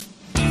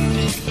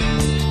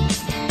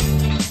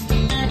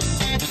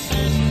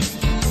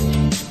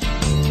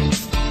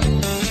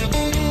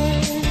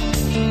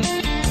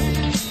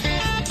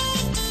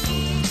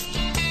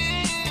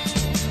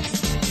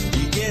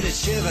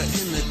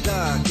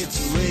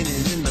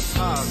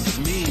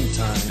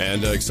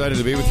And excited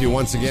to be with you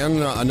once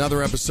again.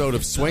 Another episode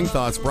of Swing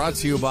Thoughts brought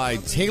to you by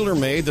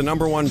TaylorMade, the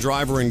number one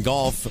driver in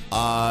golf.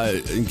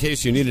 In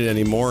case you needed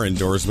any more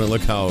endorsement,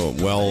 look how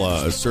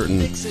well a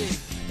certain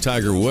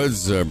Tiger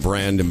Woods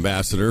brand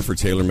ambassador for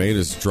TaylorMade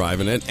is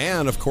driving it.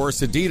 And, of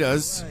course,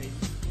 Adidas.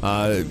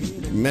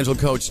 Mental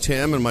coach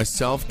Tim and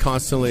myself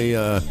constantly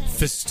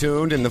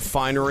festooned in the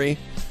finery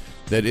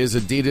that is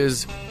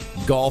Adidas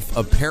golf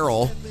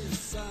apparel.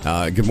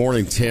 Good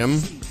morning,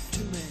 Tim.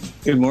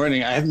 Good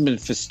morning. I haven't been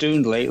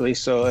festooned lately,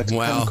 so it's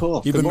kind of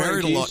cool. You've been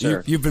married a long.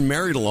 You've been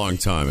married a long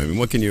time. I mean,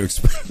 what can you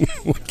expect?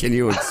 What can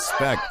you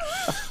expect?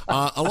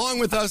 Along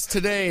with us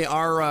today,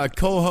 our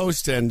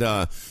co-host and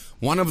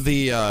one of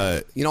the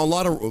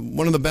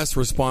one of the best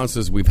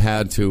responses we've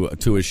had to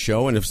his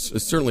show, and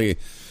it's certainly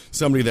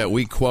somebody that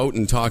we quote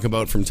and talk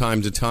about from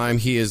time to time.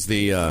 He is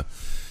the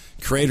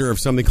creator of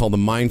something called the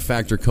Mind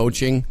Factor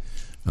Coaching.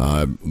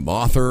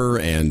 Author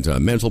and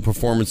mental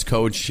performance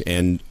coach,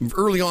 and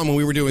early on when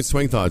we were doing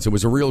Swing Thoughts, it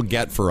was a real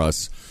get for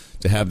us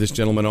to have this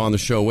gentleman on the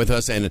show with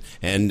us, and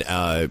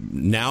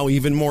now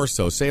even more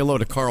so. Say hello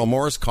to Carl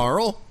Morris.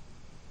 Carl,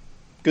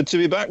 good to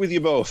be back with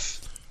you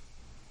both.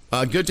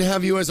 Good to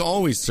have you as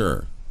always,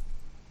 sir.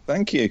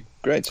 Thank you.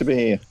 Great to be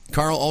here.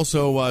 Carl,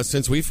 also,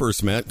 since we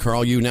first met,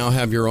 Carl, you now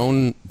have your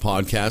own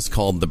podcast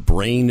called The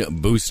Brain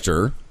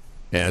Booster,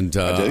 and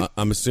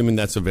I'm assuming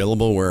that's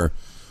available where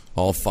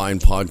all fine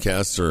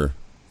podcasts are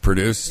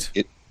produced.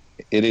 It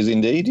is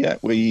indeed, yeah.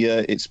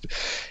 It's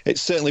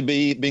certainly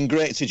been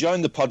great to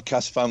join the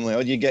podcast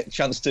family. You get a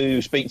chance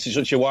to speak to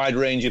such a wide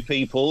range of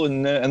people,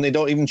 and they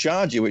don't even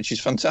charge you, which is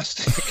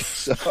fantastic.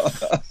 So,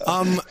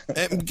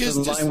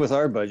 in line with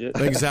our budget.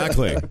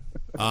 Exactly.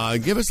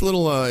 Give us a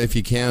little, if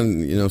you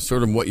can,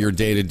 sort of what your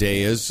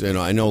day-to-day is. And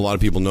I know a lot of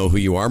people know who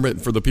you are,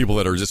 but for the people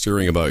that are just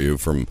hearing about you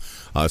from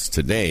us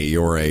today,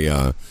 you're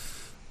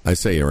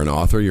you're an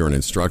author, you're an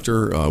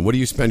instructor. What do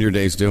you spend your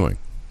days doing?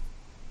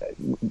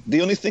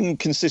 The only thing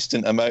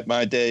consistent about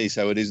my days,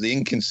 Howard, is the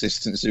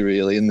inconsistency,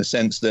 really, in the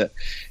sense that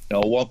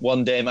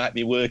one day I might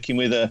be working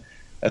with a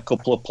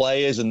couple of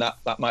players, and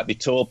that might be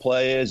tour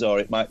players, or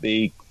it might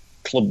be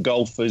club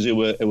golfers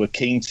who are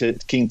keen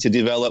to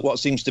develop. What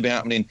seems to be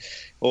happening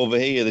over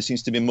here, there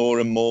seems to be more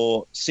and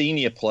more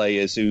senior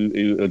players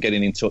who are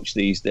getting in touch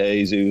these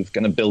days, who've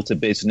kind of built a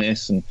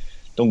business and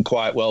done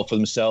quite well for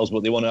themselves,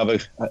 but they want to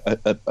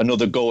have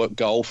another go at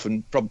golf,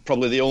 and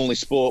probably the only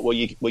sport where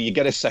you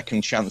get a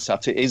second chance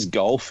at it is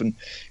golf. And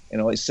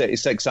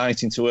it's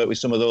exciting to work with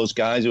some of those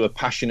guys who are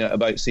passionate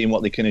about seeing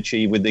what they can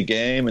achieve with the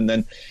game. And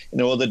then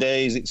other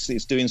days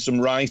it's doing some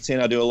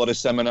writing. I do a lot of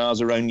seminars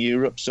around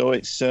Europe, so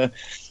it's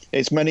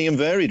many and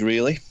varied,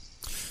 really.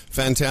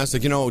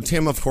 Fantastic.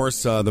 Tim, of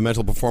course, the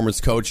mental performance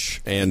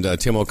coach, and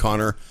Tim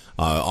O'Connor,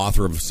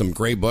 author of some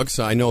great books.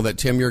 I know that,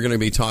 Tim, you're going to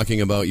be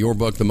talking about your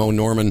book, The Mo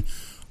Norman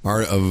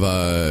Art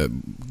of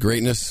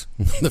Greatness,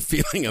 the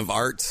feeling of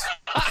art,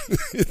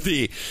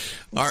 the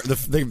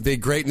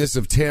greatness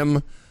of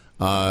Tim.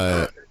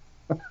 I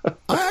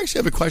actually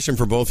have a question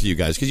for both of you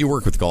guys, because you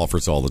work with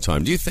golfers all the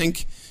time. Do you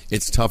think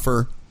it's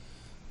tougher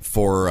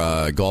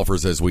for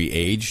golfers as we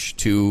age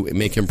to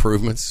make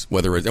improvements?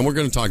 And we're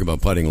going to talk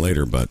about putting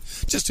later, but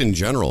just in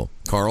general,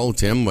 Carl,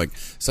 Tim,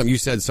 you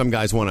said some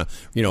guys want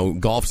to,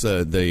 golf's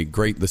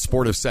the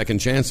sport of second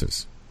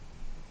chances.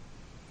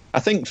 I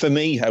think for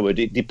me, Howard,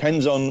 it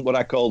depends on what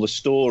I call the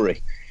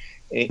story,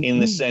 in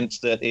the sense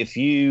that if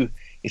you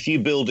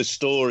build a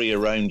story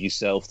around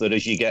yourself, that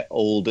as you get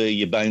older,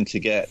 you're bound to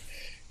get,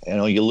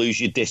 you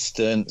lose your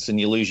distance and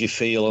you lose your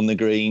feel on the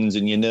greens,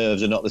 and your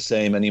nerves are not the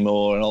same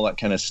anymore, and all that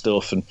kind of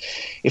stuff. And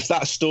if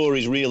that story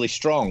is really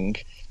strong,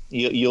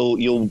 you're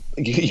going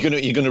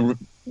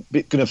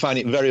to find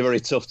it very, very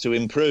tough to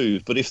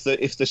improve. But if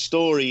the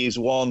story is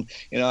one,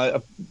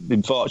 I've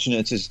been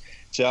fortunate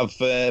to have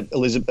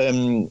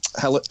Ellen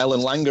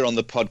Langer on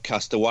the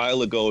podcast a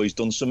while ago, who's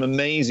done some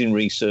amazing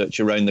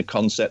research around the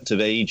concept of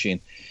aging.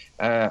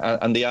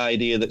 And the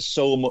idea that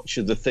so much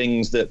of the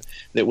things that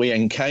we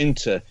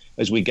encounter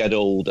as we get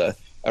older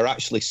are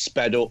actually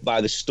sped up by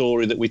the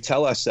story that we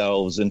tell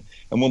ourselves. And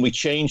when we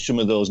change some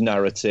of those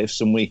narratives,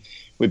 and we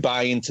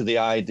buy into the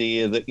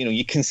idea that,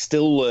 you can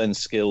still learn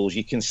skills,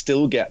 you can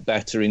still get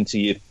better into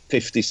your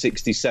 50s,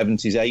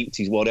 60s, 70s,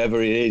 80s,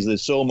 whatever it is.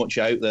 There's so much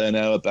out there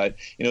now about,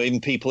 even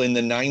people in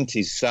the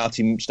 90s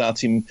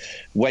starting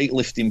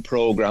weightlifting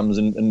programs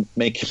and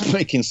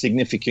making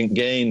significant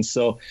gains.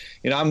 So,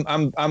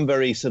 I'm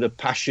very sort of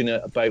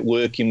passionate about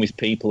working with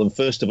people, and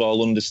first of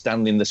all,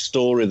 understanding the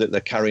story that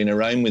they're carrying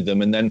around with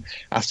them, and then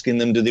asking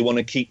them, do they want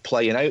to keep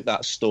playing out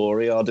that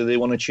story, or do they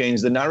want to change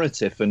the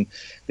narrative? And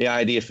the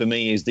idea for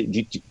me is that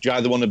you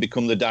either want to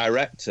become the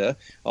director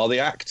or the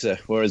actor,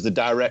 whereas the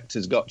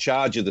director's got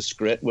charge of the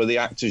script, where the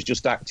actor's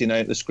just acting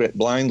out the script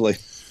blindly.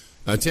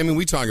 Timmy,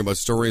 we talk about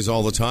stories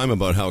all the time,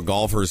 about how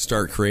golfers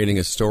start creating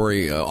a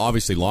story,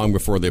 obviously long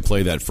before they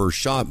play that first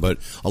shot, but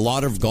a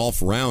lot of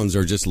golf rounds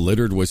are just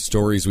littered with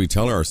stories we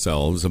tell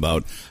ourselves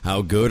about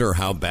how good or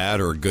how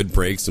bad, or good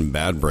breaks and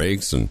bad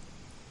breaks. And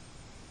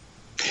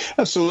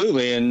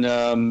absolutely.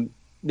 And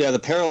the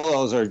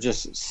parallels are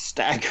just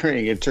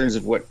staggering in terms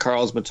of what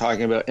Carl's been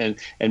talking about,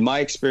 and my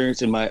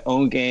experience in my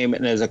own game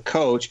and as a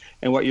coach,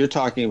 and what you're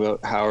talking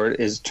about, Howard,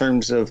 is in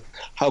terms of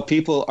how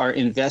people are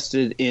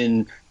invested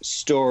in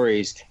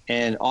stories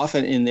and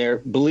often in their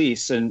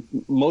beliefs, and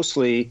most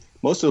of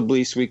the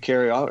beliefs we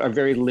carry out are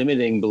very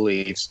limiting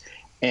beliefs,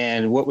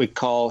 and what we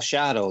call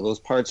shadow, those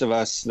parts of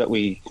us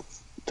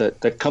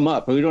that come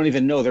up, and we don't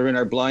even know they're in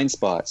our blind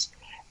spots.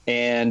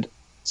 And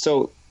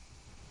so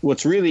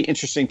what's really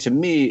interesting to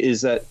me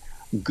is that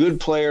good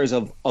players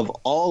of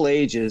all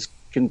ages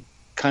can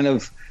kind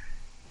of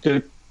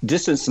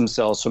distance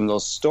themselves from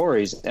those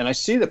stories. And I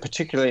see that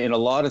particularly in a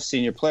lot of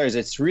senior players.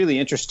 It's really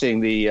interesting,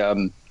 the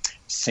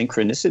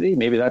synchronicity,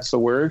 maybe that's the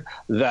word,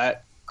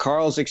 that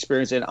Carl's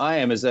experience and I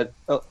am, is that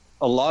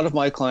a lot of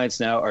my clients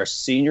now are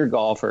senior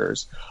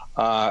golfers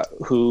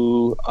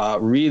who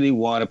really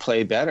want to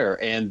play better,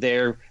 and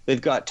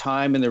they've got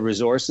time and the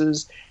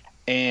resources,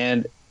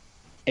 and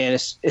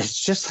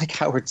it's just like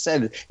Howard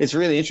said. It's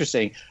really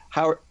interesting.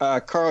 Howard,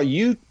 Carl,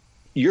 your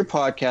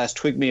podcast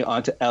twigged me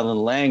onto Ellen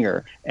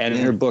Langer and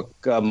her book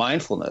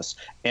Mindfulness,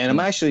 and I'm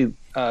actually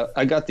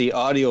I got the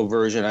audio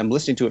version. I'm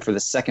listening to it for the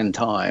second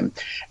time,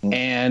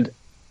 and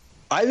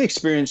I've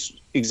experienced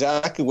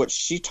exactly what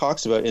she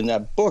talks about in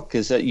that book.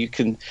 Is that you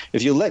can,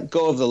 if you let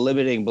go of the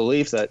limiting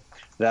belief that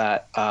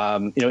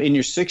in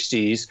your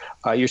 60s,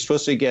 you're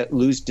supposed to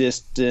lose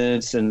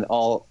distance and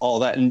all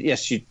that. And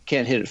yes, you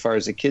can't hit it as far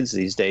as the kids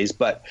these days,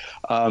 but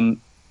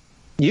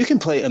you can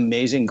play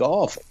amazing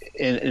golf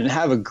and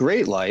have a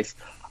great life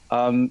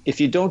if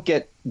you don't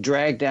get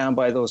dragged down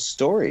by those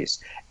stories,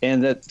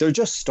 and that they're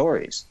just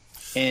stories.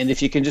 And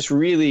if you can just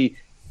really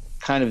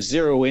kind of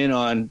zero in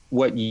on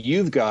what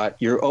you've got,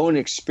 your own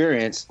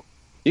experience,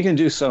 you can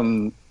do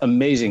some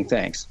amazing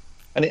things.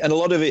 And a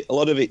lot of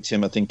it,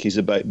 Tim, I think, is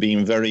about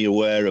being very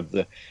aware of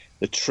the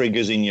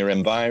triggers in your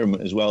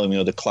environment as well.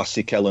 The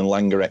classic Ellen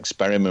Langer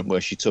experiment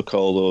where she took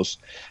all those,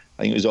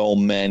 I think it was all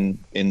men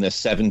in their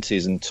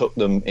 70s, and took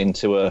them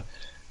into a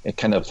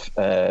kind of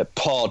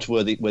pod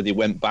where they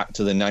went back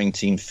to the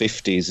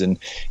 1950s, and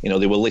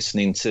they were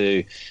listening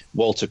to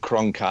Walter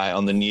Cronkite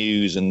on the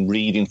news and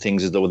reading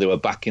things as though they were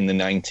back in the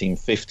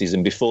 1950s.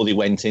 And before they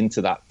went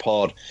into that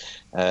pod,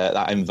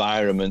 that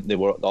environment,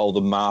 all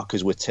the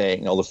markers were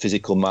taken, all the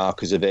physical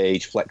markers of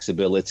age,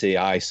 flexibility,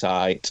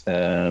 eyesight,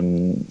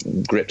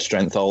 grip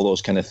strength, all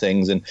those kind of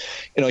things. And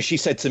she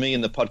said to me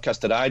in the podcast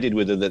that I did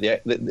with her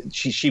that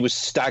she was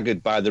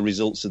staggered by the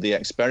results of the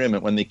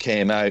experiment when they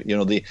came out.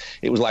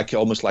 It was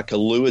almost like a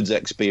Lourdes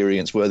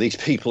experience where these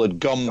people had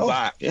gone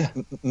back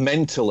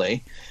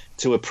mentally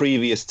to a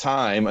previous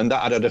time, and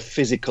that had a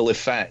physical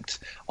effect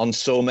on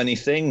so many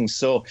things.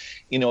 So,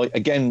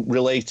 again,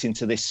 relating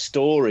to this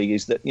story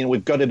is that,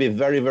 we've got to be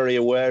very, very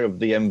aware of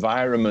the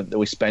environment that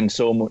we spend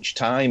so much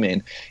time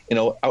in.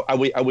 Are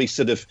we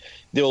sort of,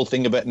 the old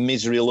thing about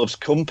misery loves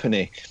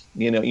company,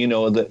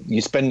 that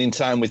you're spending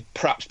time with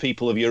perhaps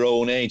people of your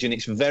own age, and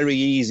it's very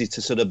easy to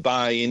sort of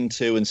buy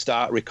into and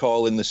start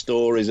recalling the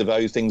stories of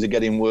how things are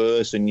getting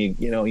worse, and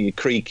you're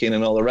creaking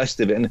and all the rest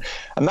of it.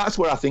 And that's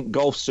where I think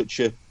golf's such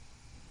a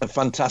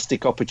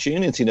fantastic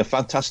opportunity and a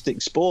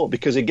fantastic sport,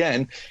 because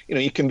again,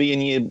 you can be in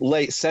your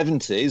late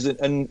 70s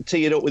and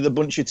tee it up with a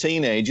bunch of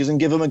teenagers and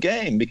give them a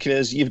game,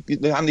 because you've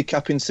the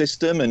handicapping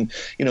system, and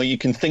you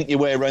can think your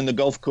way around the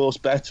golf course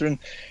better. And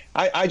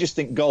I just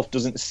think golf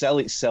doesn't sell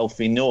itself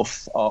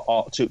enough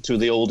to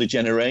the older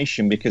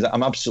generation, because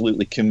I'm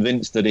absolutely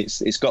convinced that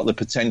it's got the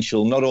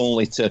potential not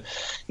only to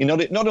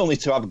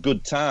have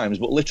good times,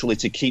 but literally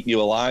to keep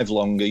you alive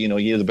longer. You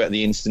hear about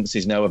the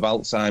instances now of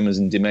Alzheimer's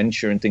and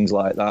dementia and things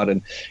like that.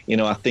 And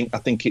I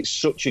think it's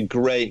such a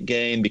great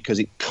game because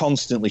it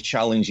constantly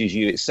challenges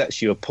you. It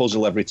sets you a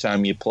puzzle every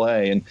time you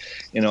play,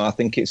 and I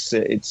think it's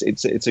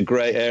a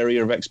great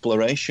area of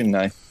exploration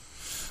now.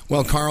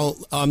 Well, Carl,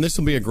 this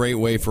will be a great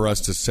way for us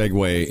to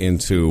segue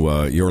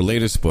into your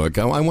latest book.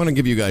 I want to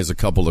give you guys a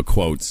couple of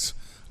quotes.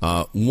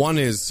 One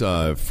is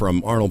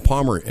from Arnold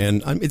Palmer,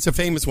 and it's a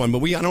famous one,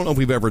 but I don't know if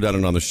we've ever done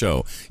it on the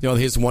show.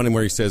 His one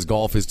where he says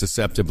golf is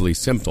deceptively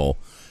simple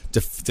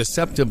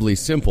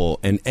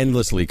and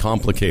endlessly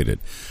complicated.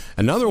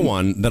 Another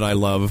one that I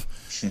love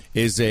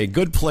is a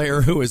good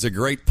player who is a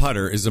great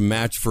putter is a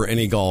match for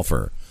any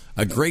golfer.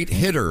 A great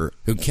hitter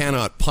who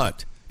cannot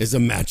putt is a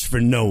match for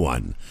no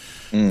one.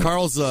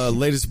 Carl's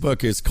latest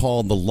book is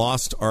called The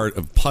Lost Art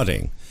of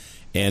Putting,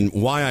 and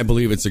why I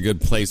believe it's a good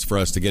place for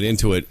us to get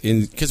into it,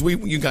 because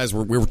you guys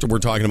we're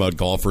talking about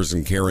golfers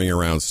and carrying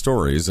around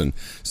stories, and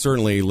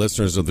certainly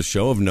listeners of the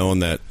show have known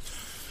that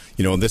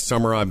this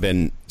summer I've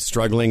been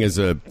struggling as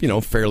a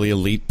fairly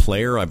elite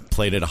player. I've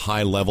played at a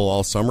high level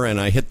all summer, and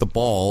I hit the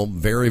ball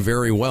very,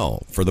 very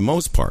well for the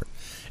most part,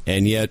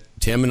 and yet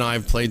Tim and I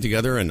have played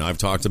together, and I've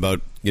talked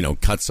about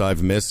cuts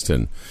I've missed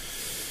and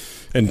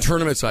and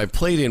tournaments I've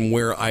played in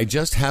where I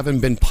just haven't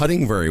been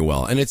putting very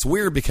well. And it's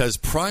weird because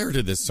prior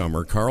to this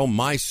summer, Carl,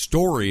 my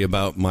story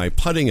about my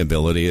putting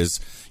ability is,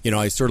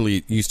 I sort of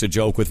used to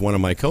joke with one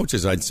of my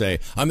coaches. I'd say,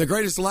 I'm the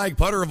greatest lag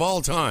putter of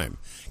all time.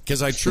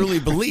 Because I truly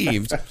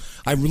believed,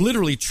 I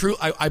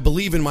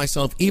believe in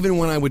myself. Even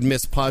when I would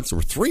miss putts or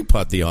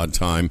 3-putt the odd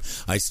time,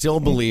 I still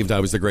believed I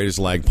was the greatest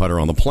lag putter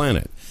on the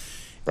planet.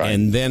 Right.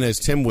 And then, as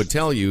Tim would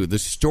tell you, the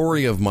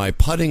story of my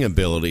putting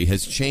ability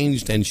has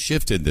changed and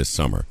shifted this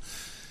summer.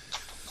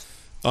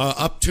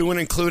 Up to and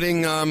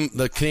including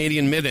the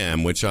Canadian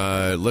Mid-Am, which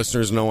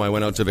listeners know I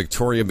went out to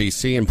Victoria,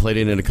 BC, and played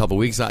in a couple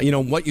weeks.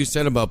 What you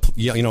said about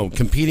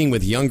competing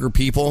with younger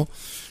people.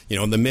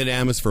 The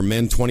Mid-Am is for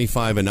men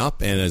 25 and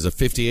up, and as a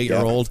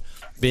 58-year-old,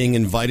 being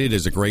invited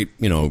is a great,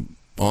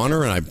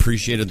 honor, and I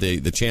appreciated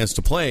the chance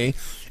to play.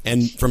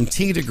 And from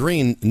tee to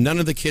green, none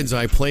of the kids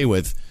I play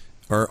with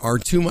are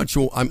too much.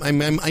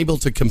 I'm able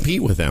to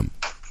compete with them.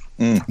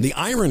 The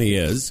irony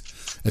is,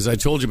 as I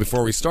told you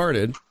before we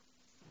started,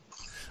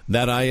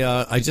 that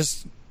I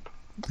just,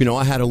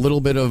 I had a little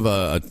bit of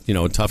a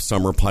tough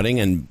summer putting,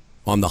 and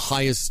on the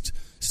highest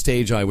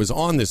stage I was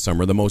on this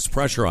summer, the most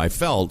pressure I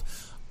felt,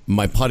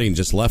 my putting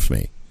just left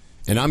me.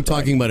 And I'm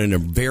talking about in a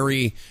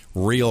very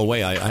real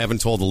way. I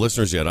haven't told the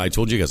listeners yet. I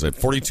told you guys I had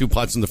 42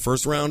 putts in the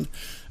first round,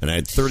 and I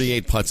had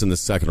 38 putts in the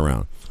second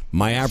round.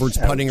 My average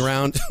putting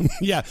round,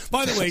 yeah.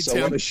 By the way, so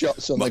Tim, what a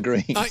shots on the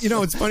green.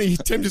 It's funny.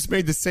 Tim just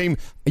made the same.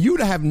 You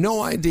would have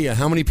no idea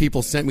how many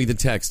people sent me the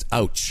text.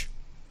 Ouch.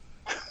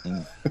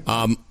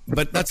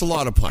 But that's a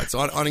lot of putts.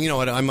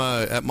 I'm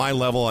at my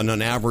level on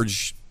an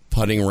average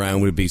putting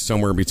round would be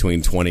somewhere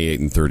between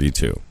 28 and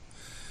 32.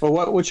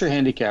 Well, what's your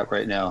handicap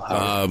right now?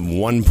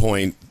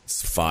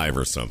 1.5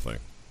 or something.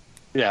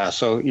 Yeah,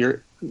 so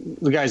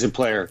the guy's a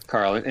player,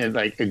 Carl, and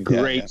like a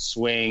great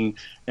swing.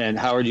 And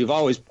Howard, I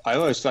always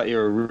thought you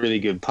were a really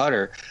good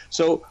putter.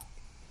 So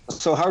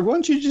Howard, why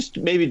don't you just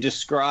maybe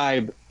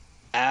describe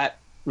at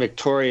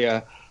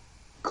Victoria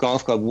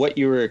Golf Club what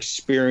you were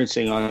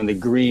experiencing on the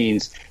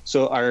greens,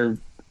 so our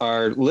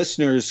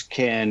listeners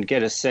can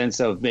get a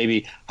sense of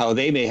maybe how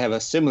they may have a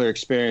similar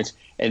experience,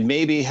 and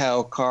maybe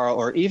how Carl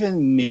or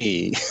even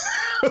me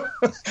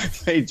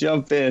may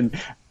jump in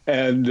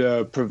and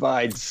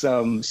provide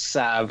some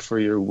salve for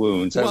your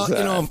wounds.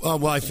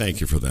 Well, I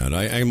thank you for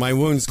that. My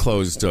wounds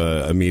closed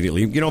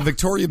immediately.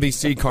 Victoria,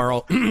 BC,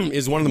 Carl,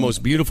 is one of the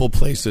most beautiful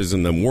places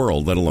in the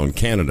world, let alone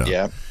Canada.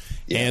 Yeah.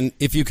 And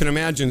if you can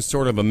imagine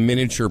sort of a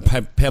miniature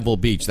Pebble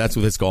Beach, that's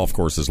what this golf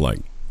course is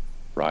like.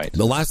 Right.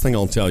 The last thing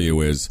I'll tell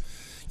you is,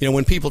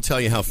 when people tell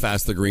you how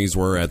fast the greens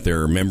were at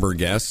their member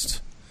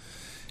guest,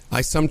 I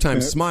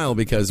sometimes smile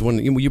because when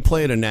you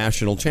play at a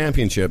national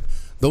championship,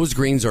 those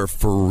greens are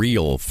for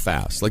real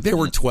fast. Like they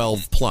were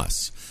 12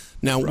 plus.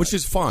 Now, which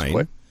is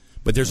fine,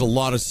 but there's a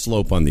lot of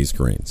slope on these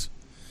greens.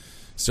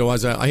 So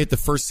as I hit the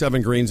first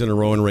 7 greens in a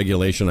row in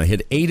regulation, I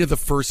hit 8 of the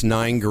first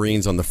 9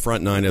 greens on the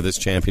front 9 of this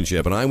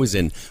championship, and I was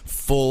in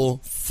full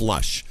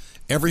flush.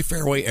 Every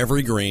fairway,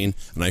 every green,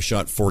 and I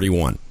shot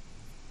 41.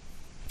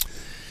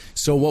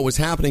 So what was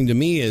happening to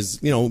me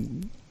is,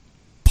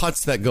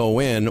 putts that go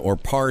in or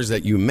pars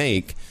that you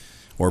make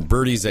or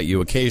birdies that you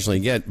occasionally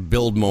get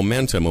build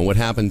momentum. And what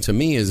happened to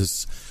me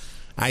is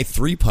I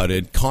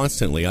 3-putted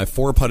constantly. I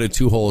 4-putted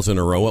 2 holes in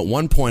a row. At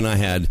one point I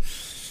had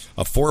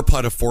a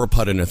 4-putt, a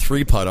 4-putt, and a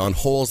 3-putt on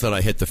holes that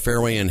I hit the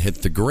fairway and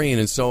hit the green.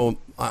 And so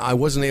I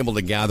wasn't able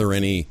to gather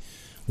any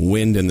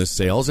wind in the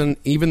sails. And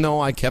even though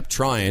I kept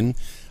trying,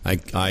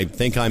 I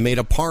think I made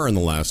a par in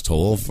the last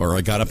hole, or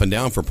I got up and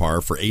down for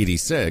par for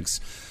 86.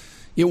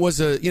 It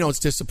was it's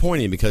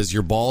disappointing because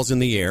your ball's in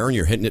the air and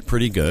you're hitting it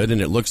pretty good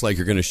and it looks like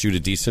you're going to shoot a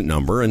decent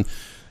number. And,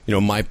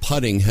 my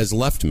putting has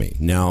left me.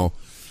 Now,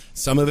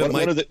 some of it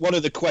one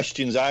of the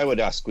questions I would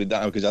ask with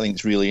that, because I think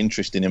it's really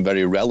interesting and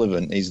very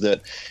relevant, is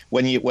that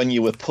when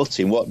you were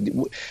putting,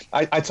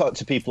 I talk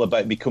to people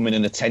about becoming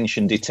an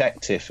attention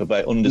detective,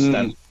 about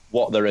understanding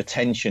what their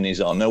attention is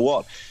on.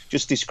 Now,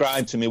 just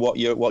describe to me what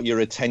your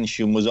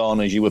attention was on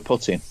as you were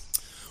putting.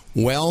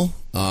 Well,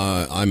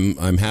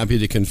 I'm happy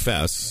to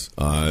confess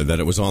that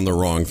it was on the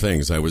wrong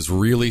things. I was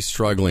really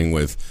struggling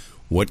with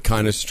what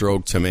kind of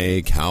stroke to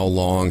make, how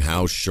long,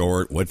 how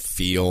short, what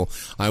feel.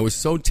 I was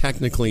so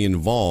technically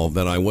involved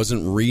that I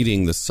wasn't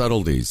reading the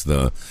subtleties,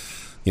 the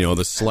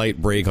slight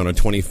break on a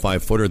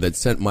 25-footer that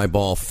sent my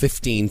ball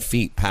 15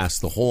 feet past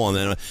the hole.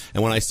 And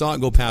when I saw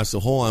it go past the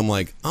hole, I'm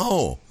like,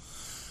 oh,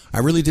 I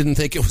really didn't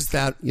think it was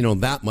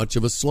that much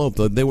of a slope.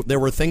 There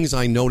were things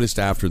I noticed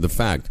after the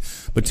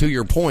fact. But to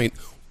your point,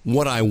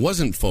 what I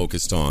wasn't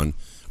focused on,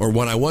 or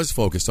what I was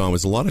focused on,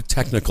 was a lot of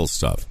technical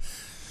stuff.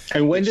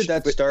 And when did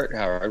that start,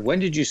 Howard? When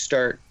did you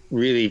start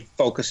really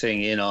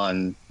focusing in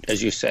on,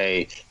 as you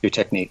say, your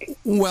technique?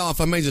 Well, if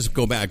I may just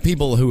go back,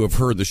 people who have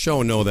heard the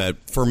show know that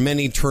for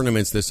many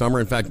tournaments this summer,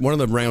 in fact, one of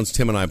the rounds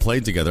Tim and I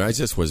played together, I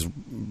just was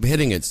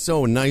hitting it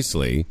so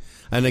nicely,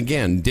 and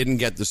again, didn't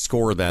get the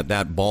score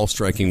that ball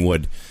striking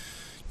would,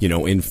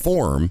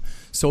 inform.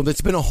 So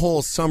that's been a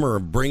whole summer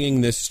of bringing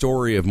this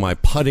story of my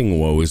putting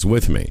woes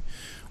with me.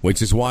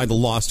 which is why The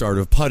Lost Art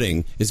of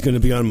Putting is going to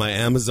be on my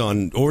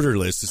Amazon order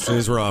list as soon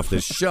as we're off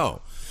this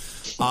show.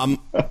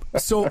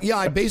 So, yeah,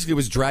 I basically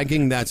was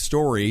dragging that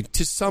story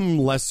to some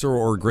lesser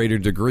or greater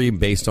degree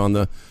based on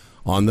the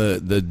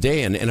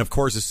day. And of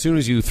course, as soon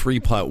as you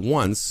 3-putt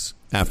once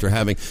after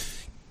having,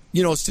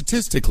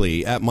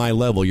 statistically at my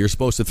level, you're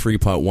supposed to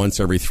 3-putt once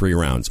every 3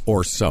 rounds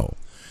or so.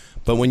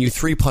 But when you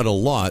 3-putt a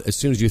lot, as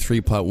soon as you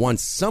 3-putt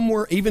once,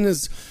 somewhere, even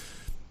as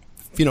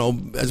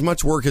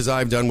much work as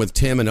I've done with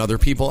Tim and other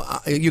people,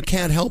 you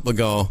can't help but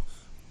go,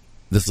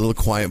 this little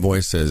quiet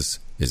voice says,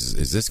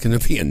 is this going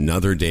to be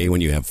another day when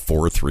you have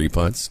 4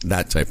 3-putts?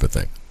 That type of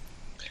thing.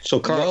 So,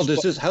 Carl,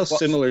 how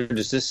similar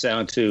does this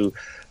sound to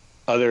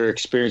other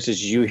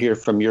experiences you hear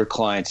from your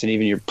clients and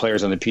even your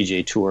players on the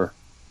PGA Tour?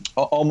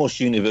 Almost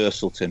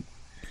universal, Tim.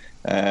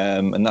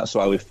 And that's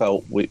why we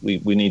felt we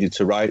needed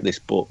to write this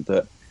book.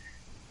 That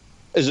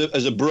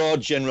as a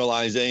broad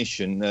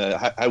generalization,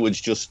 Howard's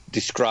just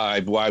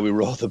described why we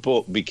wrote the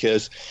book,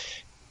 because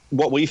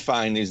what we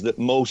find is that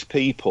most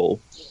people,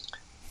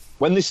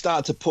 when they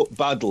start to putt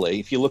badly,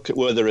 if you look at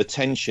where their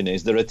attention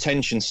is, their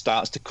attention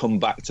starts to come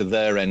back to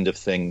their end of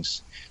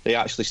things. They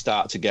actually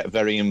start to get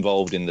very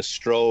involved in the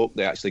stroke.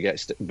 They actually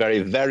get very,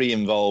 very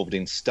involved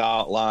in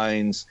start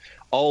lines,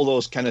 all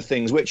those kind of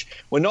things, which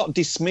we're not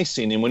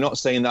dismissing, and we're not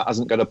saying that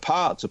hasn't got a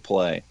part to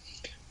play.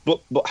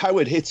 But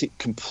Howard hit it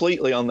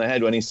completely on the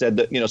head when he said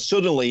that,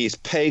 suddenly his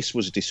pace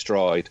was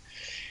destroyed.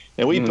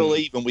 And we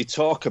believe, and we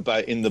talk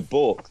about in the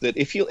book, that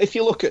if you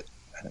look at,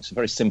 it's a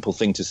very simple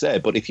thing to say,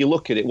 but if you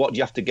look at it, what do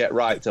you have to get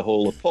right to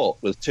hold a putt?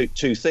 With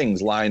two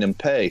things, line and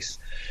pace.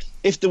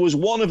 If there was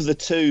one of the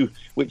two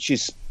which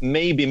is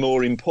maybe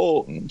more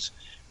important,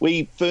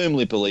 we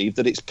firmly believe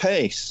that it's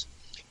pace.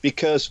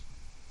 Because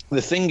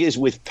the thing is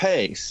with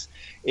pace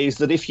is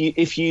that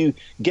if you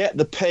get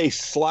the pace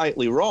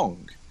slightly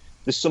wrong,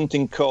 there's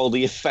something called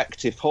the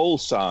effective hole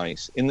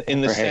size in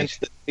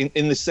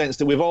the sense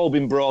that we've all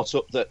been brought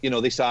up that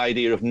this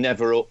idea of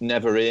never up,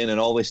 never in, and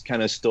all this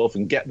kind of stuff,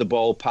 and get the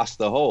ball past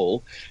the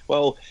hole.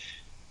 Well,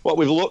 what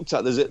we've looked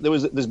at,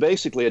 there's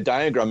basically a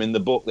diagram in the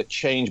book that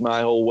changed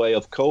my whole way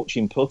of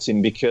coaching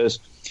putting, because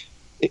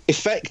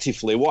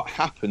effectively what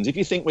happens, if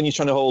you think when you're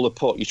trying to hold a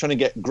putt, you're trying to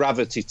get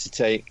gravity to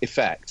take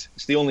effect.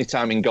 It's the only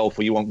time in golf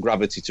where you want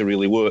gravity to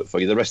really work for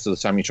you. The rest of the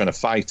time you're trying to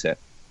fight it.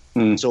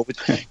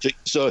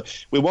 So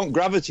we want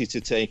gravity to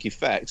take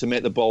effect to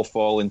make the ball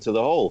fall into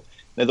the hole.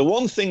 Now, the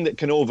one thing that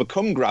can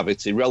overcome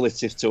gravity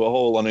relative to a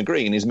hole on a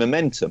green is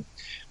momentum.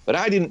 But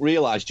I didn't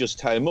realise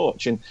just how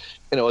much. And,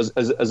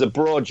 as a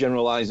broad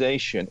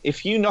generalisation,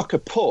 if you knock a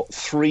putt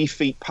 3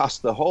 feet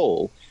past the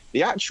hole,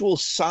 the actual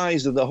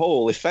size of the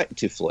hole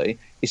effectively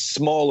is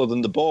smaller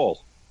than the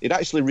ball. It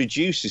actually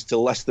reduces to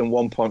less than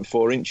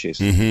 1.4 inches.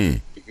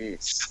 Mm-hmm.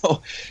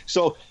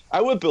 So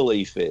our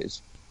belief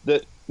is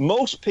that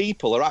most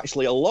people are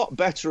actually a lot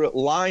better at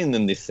line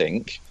than they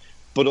think,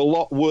 but a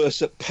lot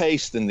worse at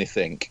pace than they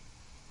think.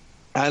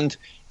 And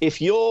if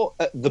you're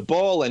at the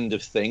ball end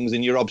of things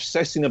and you're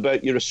obsessing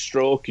about your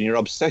stroke and you're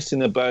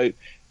obsessing about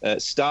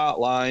start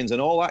lines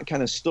and all that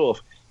kind of stuff,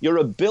 your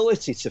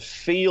ability to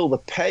feel the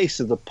pace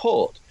of the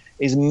putt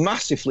is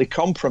massively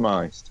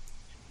compromised.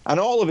 And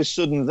all of a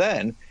sudden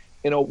then,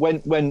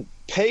 when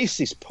pace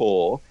is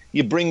poor,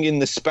 you bring in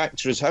the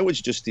spectre, as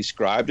Howard's just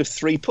described, of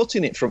three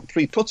putting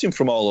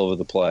from all over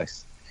the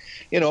place.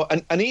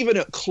 And even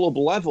at club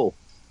level,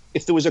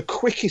 if there was a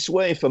quickest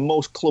way for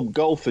most club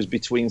golfers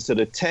between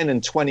sort of 10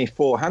 and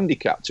 24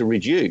 handicap to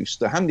reduce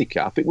the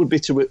handicap, it would be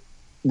to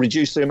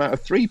reduce the amount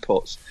of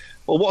 3-putts.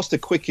 Well, what's the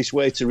quickest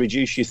way to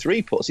reduce your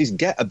 3-putts? Is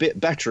get a bit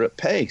better at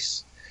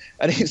pace.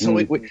 And it's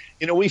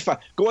we find,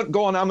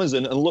 go on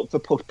Amazon and look for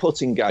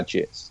putting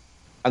gadgets,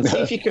 and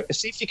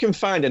see if you can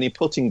find any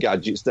putting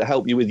gadgets that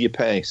help you with your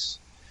pace.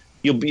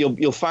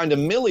 You'll find a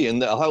million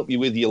that'll help you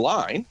with your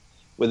line,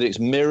 whether it's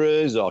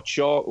mirrors or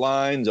chalk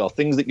lines or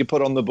things that you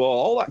put on the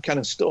ball, all that kind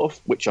of stuff.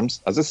 Which I'm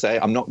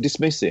not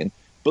dismissing,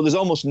 but there's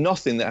almost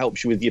nothing that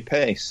helps you with your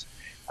pace.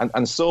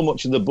 And so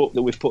much of the book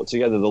that we've put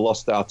together, The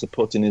Lost Art of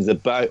Putting, is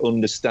about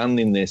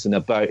understanding this and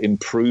about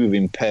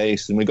improving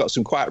pace. And we've got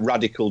some quite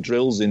radical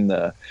drills in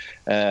there,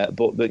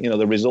 but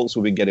the results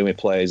we've been getting with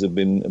players have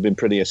been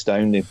pretty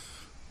astounding.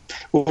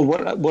 Well,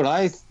 what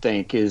I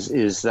think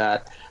is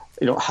that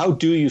how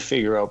do you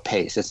figure out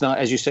pace? It's not,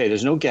 as you say,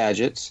 there's no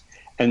gadgets,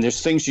 and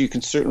there's things you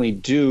can certainly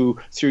do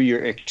through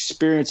your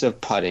experience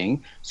of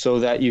putting, so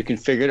that you can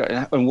figure it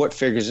out. And what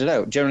figures it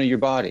out? Generally, your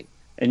body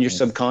and your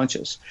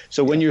subconscious.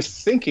 So when you're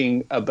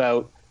thinking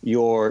about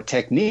your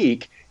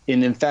technique,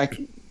 in fact,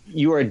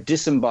 you are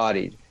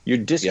disembodied. You're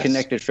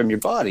disconnected from your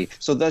body.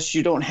 So thus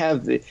you don't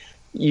have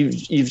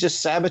you've just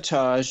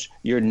sabotaged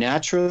your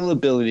natural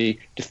ability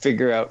to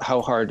figure out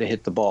how hard to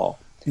hit the ball.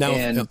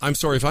 Now, I'm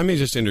sorry if I may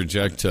just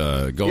interject.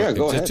 Go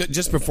ahead.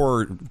 Just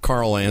before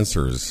Carl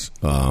answers,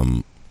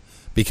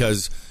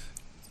 because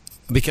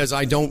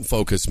I don't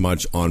focus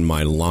much on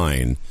my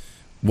line.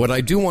 What I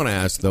do want to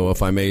ask, though,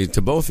 if I may,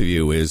 to both of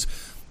you is,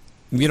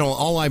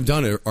 all I've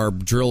done are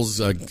drills.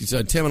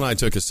 Tim and I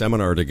took a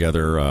seminar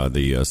together,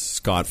 the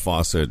Scott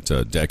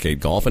Fawcett Decade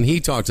Golf, and he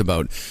talked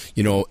about,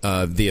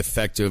 the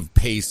effective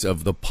pace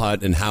of the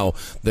putt and how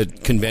the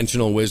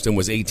conventional wisdom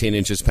was 18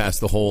 inches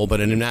past the hole, but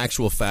in an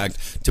actual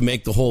fact, to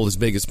make the hole as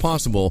big as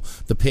possible,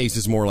 the pace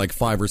is more like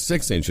 5 or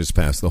 6 inches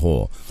past the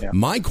hole. Yeah.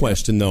 My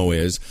question, though,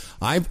 is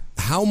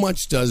how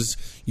much does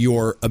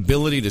your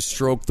ability to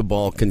stroke the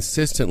ball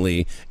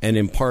consistently and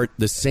impart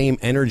the same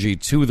energy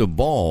to the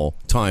ball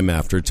time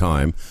after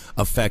time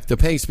affect the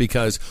pace?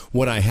 Because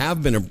what I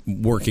have been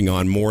working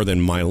on more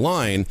than my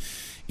line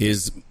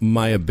is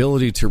my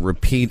ability to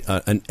repeat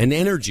an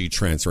energy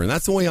transfer. And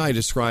that's the way I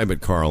describe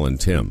it, Carl and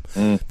Tim.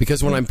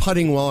 Because when I'm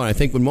putting well, and I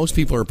think when most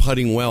people are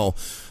putting well,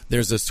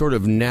 there's a sort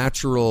of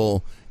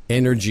natural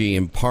energy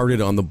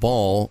imparted on the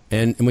ball.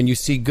 And when you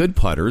see good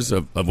putters,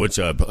 of which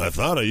I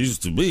thought I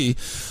used to be,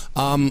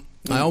 I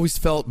always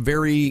felt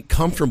very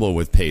comfortable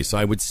with pace.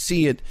 I would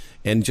see it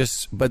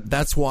but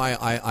that's why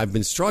I've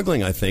been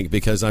struggling, I think,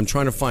 because I'm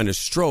trying to find a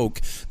stroke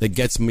that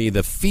gets me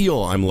the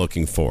feel I'm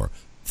looking for.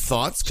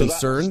 Thoughts,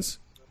 concerns?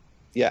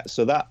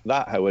 So that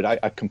Howard,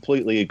 I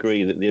completely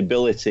agree that the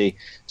ability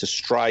to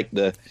strike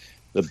the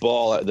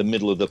ball at the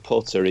middle of the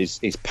putter is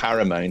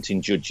paramount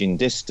in judging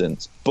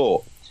distance.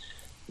 But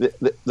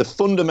the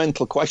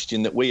fundamental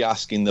question that we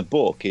ask in the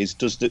book is,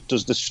 does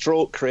the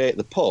stroke create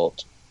the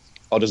putt,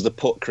 or does the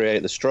putt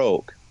create the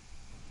stroke?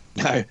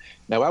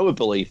 Now our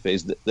belief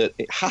is that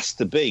it has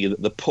to be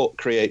that the putt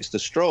creates the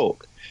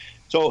stroke.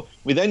 So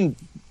we then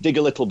dig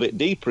a little bit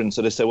deeper and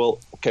sort of say, well,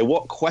 okay,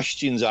 what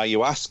questions are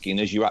you asking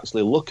as you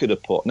actually look at a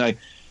putt? Now,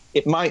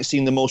 it might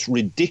seem the most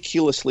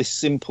ridiculously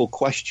simple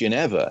question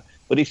ever,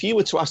 but if you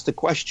were to ask the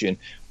question,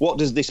 what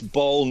does this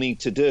ball need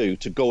to do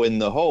to go in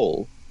the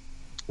hole?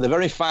 The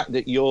very fact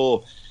that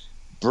your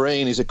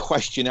brain is a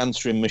question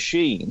answering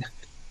machine,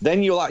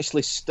 then you'll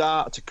actually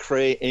start to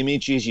create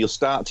images. You'll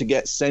start to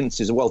get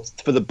senses. Well,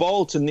 for the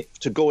ball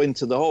to go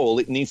into the hole,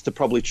 it needs to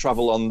probably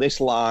travel on this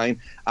line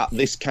at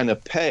this kind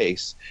of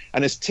pace.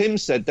 And as Tim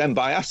said, then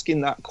by asking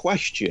that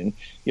question,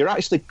 you're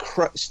actually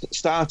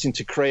starting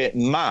to create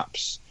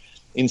maps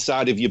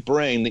inside of your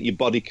brain that your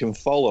body can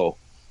follow.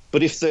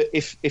 But if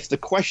the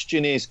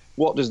question is,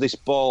 what does this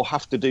ball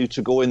have to do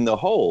to go in the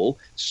hole,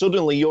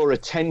 suddenly your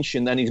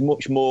attention then is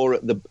much more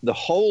at the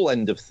hole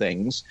end of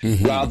things,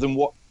 rather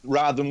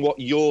than what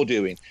you're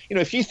doing.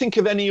 If you think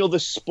of any other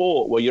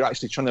sport where you're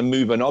actually trying to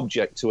move an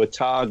object to a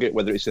target,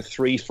 whether it's a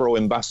free throw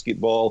in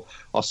basketball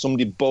or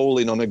somebody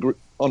bowling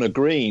on a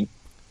green,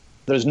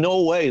 there's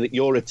no way that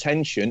your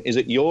attention is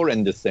at your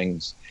end of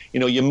things.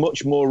 You're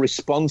much more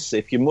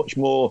responsive. You're much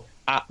more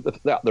at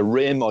the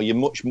rim, or you're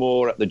much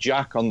more at the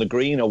jack on the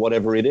green, or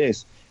whatever it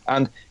is.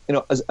 And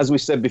as we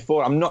said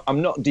before, I'm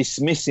not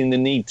dismissing the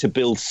need to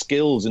build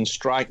skills and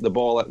strike the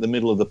ball at the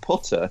middle of the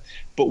putter,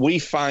 but we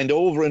find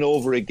over and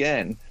over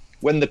again,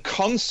 when the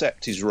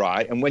concept is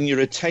right and when your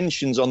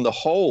attention's on the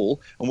hole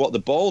and what the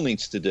ball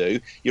needs to do,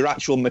 your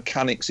actual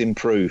mechanics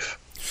improve.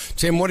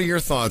 Tim, what are your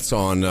thoughts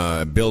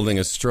on building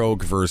a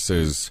stroke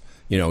versus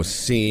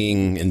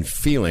seeing and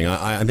feeling?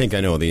 I think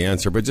I know the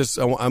answer, but just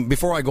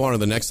before I go on to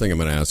the next thing I'm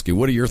going to ask you,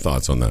 what are your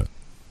thoughts on that?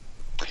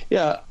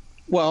 Yeah,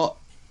 well,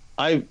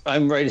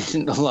 I'm right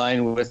in the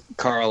line with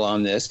Carl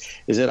on this,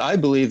 is that I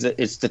believe that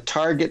it's the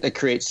target that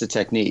creates the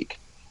technique.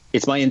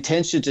 It's my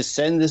intention to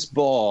send this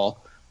ball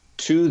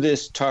to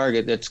this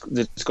target that's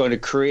going to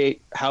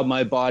create how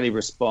my body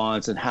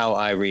responds and how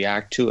I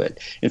react to it.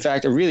 In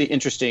fact, a really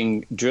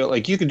interesting drill,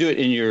 like you could do it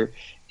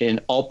in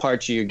all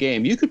parts of your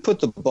game. You could put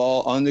the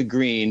ball on the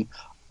green,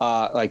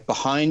 like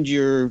behind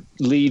your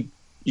lead,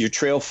 your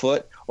trail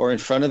foot, or in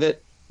front of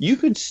it.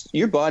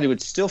 Your body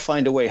would still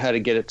find a way how to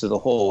get it to the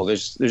hole.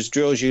 There's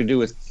drills you can do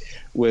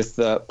with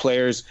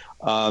players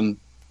on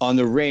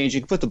the range. You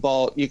can put the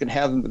ball, you can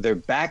have them, their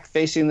back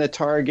facing the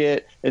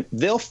target.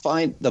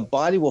 The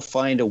body will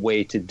find a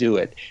way to do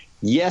it.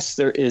 Yes,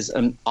 there is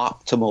an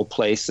optimal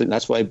place, and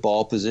that's why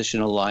ball position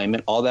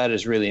alignment, all that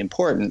is really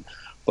important.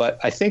 But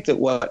I think that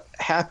what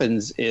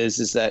happens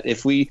is that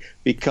if we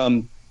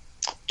become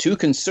too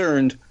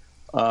concerned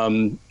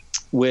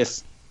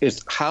with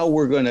is how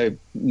we're going to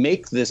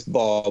make this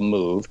ball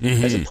move,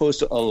 as opposed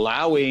to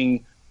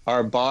allowing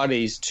our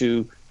bodies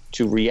to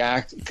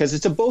react, because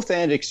it's a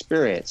both-and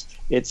experience.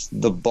 It's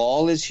the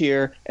ball is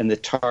here and the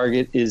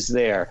target is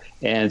there.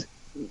 And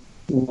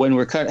when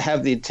we're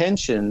have the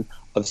intention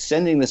of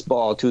sending this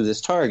ball to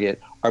this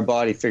target, our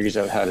body figures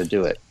out how to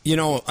do it.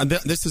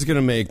 This is going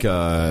to make...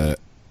 well,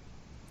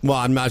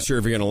 I'm not sure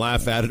if you're going to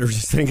laugh at it or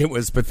just think it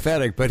was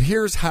pathetic, but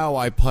here's how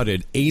I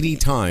putted 80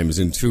 times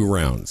in 2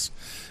 rounds.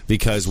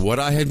 Because what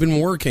I had been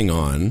working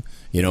on,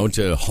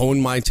 to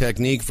hone my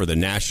technique for the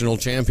national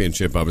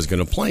championship I was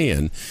going to play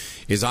in,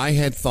 is I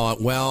had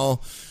thought,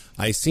 well,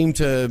 I seem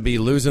to be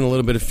losing a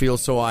little bit of feel,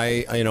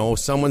 so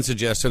someone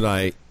suggested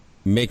I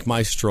make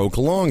my stroke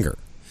longer.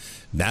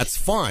 That's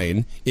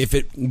fine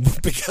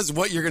because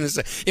what you're going to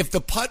say, if the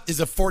putt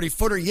is a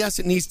 40-footer, yes,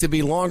 it needs to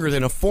be longer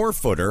than a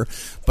 4-footer.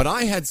 But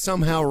I had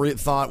somehow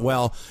thought,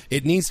 well,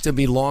 it needs to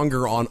be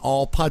longer on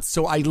all putts.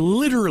 So I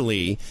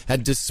literally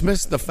had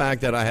dismissed the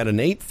fact that I had an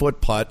 8-foot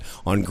putt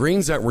on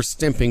greens that were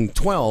stimping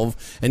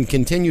 12 and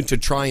continued to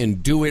try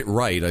and do it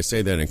right. I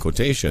say that in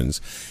quotations.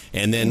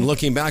 And then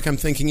looking back, I'm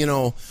thinking,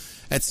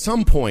 at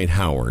some point,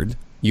 Howard,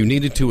 you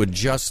needed to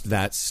adjust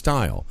that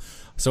style.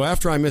 So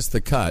after I missed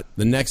the cut,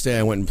 the next day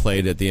I went and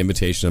played at the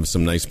invitation of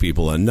some nice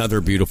people,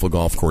 another beautiful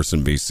golf course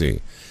in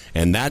BC.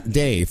 And that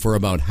day, for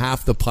about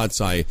half the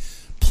putts I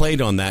played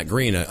on that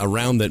green, a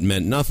round that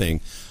meant nothing,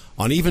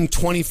 on even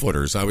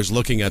 20-footers, I was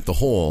looking at the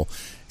hole,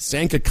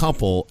 sank a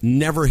couple,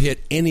 never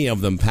hit any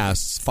of them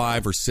past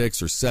 5 or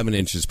 6 or 7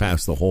 inches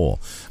past the hole.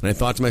 And I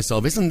thought to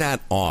myself, isn't that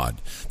odd?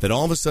 That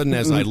all of a sudden,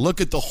 as I look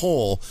at the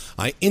hole,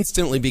 I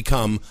instantly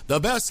become the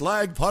best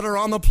lag putter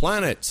on the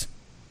planet.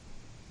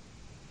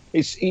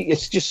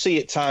 It's just see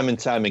it time and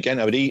time again.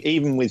 I would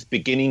even with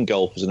beginning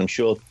golfers, and I'm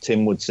sure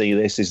Tim would see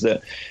this, is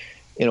that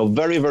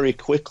very, very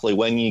quickly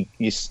when you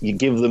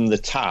give them the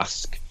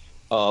task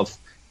of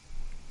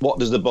what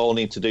does the ball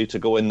need to do to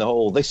go in the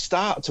hole, they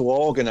start to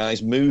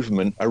organise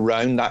movement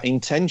around that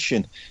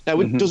intention.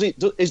 Now, is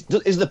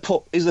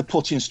the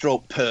putting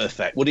stroke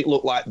perfect? Would it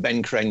look like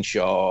Ben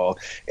Crenshaw,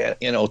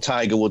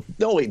 Tiger Woods?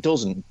 No, it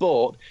doesn't.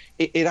 But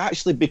it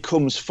actually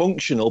becomes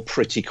functional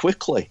pretty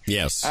quickly.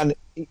 Yes. And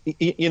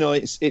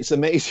it's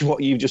amazing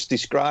what you've just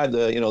described.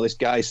 This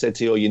guy said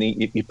to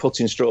you, your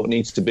putting stroke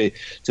needs to be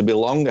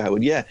longer,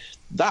 Howard. Yeah,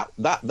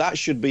 that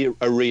should be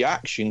a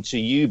reaction to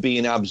you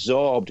being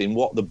absorbed in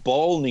what the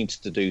ball needs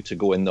to do to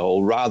go in the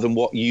hole, rather than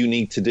what you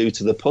need to do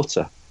to the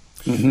putter.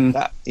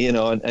 That,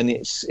 and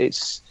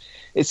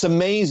it's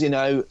amazing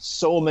how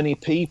so many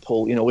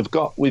people,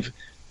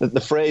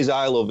 the phrase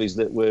I love is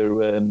that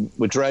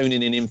we're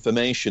drowning in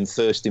information,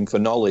 thirsting for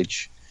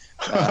knowledge.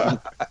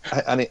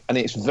 And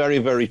it's very,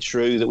 very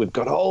true that we've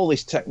got all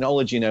this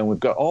technology now, and we've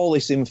got all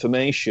this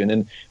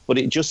information, but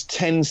it just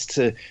tends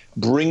to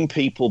bring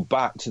people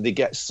back to they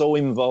get so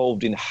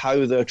involved in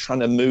how they're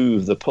trying to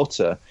move the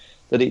putter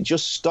that it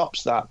just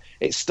stops that.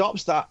 It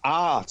stops that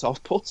art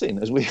of putting,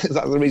 that's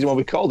the reason why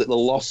we called it the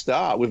lost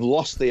art. We've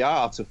lost the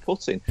art of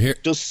putting.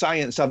 Does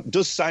science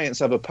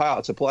have a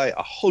part to play?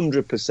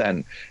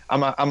 100%.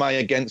 Am I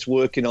against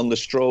working on the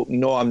stroke?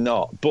 No, I'm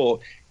not. But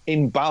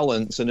in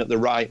balance and at the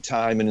right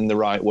time and in the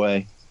right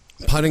way.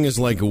 Putting is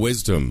like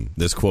wisdom,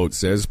 this quote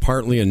says,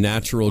 partly a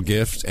natural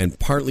gift and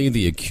partly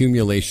the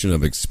accumulation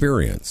of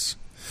experience.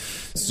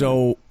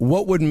 So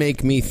what would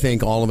make me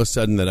think all of a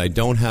sudden that I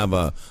don't have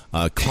a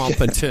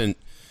competent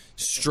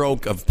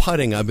stroke of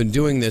putting? I've been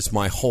doing this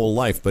my whole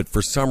life, but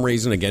for some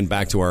reason, again,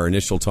 back to our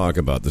initial talk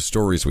about the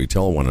stories we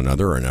tell one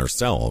another and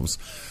ourselves,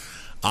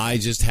 I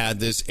just had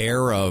this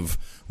air of,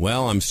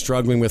 well, I'm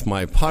struggling with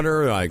my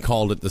putter. I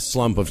called it the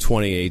slump of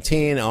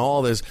 2018.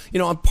 All this,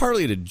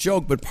 partly a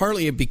joke, but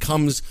partly it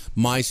becomes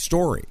my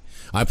story.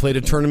 I played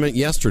a tournament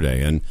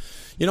yesterday, and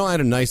I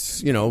had a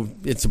nice,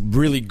 it's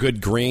really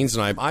good greens,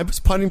 and I was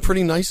putting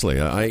pretty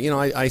nicely.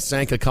 I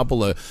sank a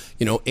couple of,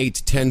 8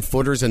 to 10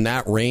 footers in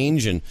that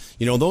range, and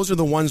those are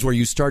the ones where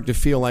you start to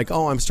feel like,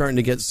 oh, I'm starting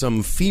to get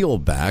some feel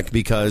back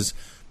because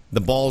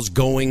the ball's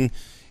going.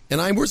 And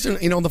I was,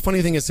 the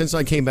funny thing is, since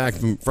I came back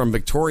from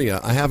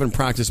Victoria, I haven't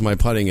practiced my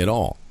putting at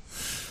all.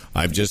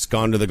 I've just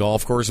gone to the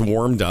golf course and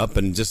warmed up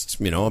and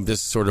just, I've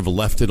just sort of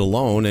left it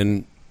alone.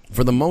 And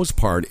for the most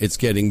part, it's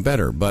getting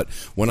better. But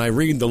when I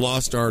read The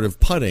Lost Art of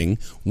Putting,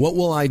 what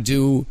will I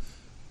do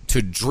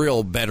to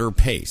drill better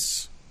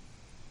pace?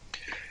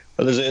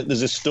 Well,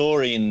 there's a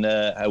story in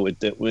Howard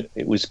that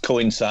it was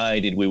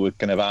coincided. We were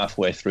kind of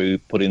halfway through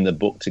putting the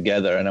book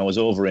together, and I was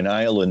over in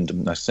Ireland,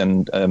 and I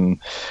sent.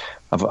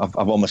 I've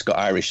almost got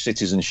Irish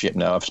citizenship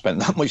now. I've spent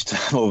that much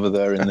time over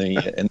there in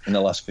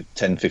the last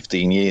 10,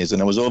 15 years.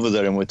 And I was over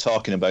there and we're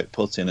talking about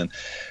putting, and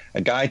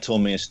a guy told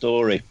me a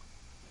story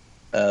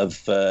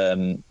of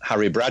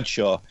Harry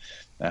Bradshaw.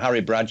 Now,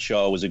 Harry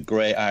Bradshaw was a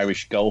great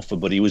Irish golfer,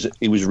 but he was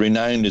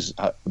renowned as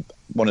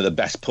one of the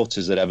best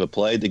putters that ever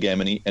played the game.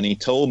 And he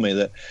told me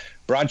that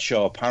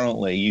Bradshaw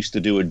apparently used to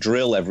do a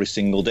drill every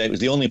single day. It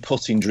was the only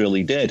putting drill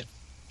he did.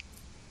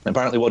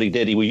 Apparently what he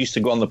did, he used to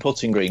go on the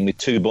putting green with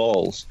 2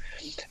 balls,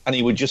 and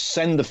he would just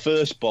send the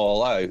first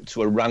ball out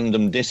to a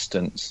random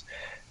distance,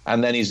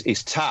 and then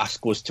his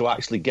task was to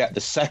actually get the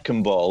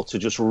second ball to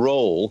just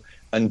roll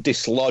and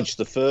dislodge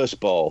the first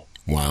ball.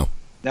 Wow.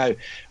 Now,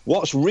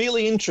 what's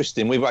really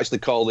interesting, we've actually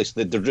called this,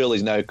 the drill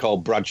is now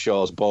called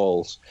Bradshaw's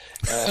balls.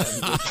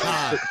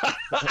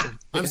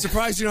 I'm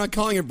surprised you're not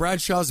calling it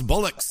Bradshaw's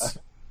bullocks.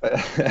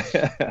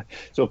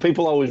 So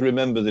people always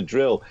remember the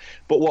drill.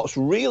 But what's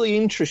really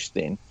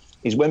interesting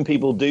is when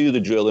people do the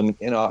drill, and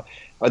I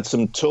had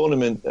some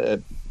tournament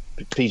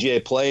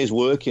PGA players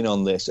working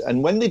on this,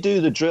 and when they do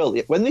the drill,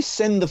 when they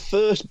send the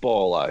first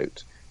ball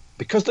out,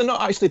 because they're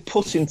not actually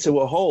put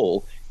into a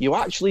hole, you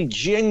actually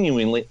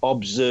genuinely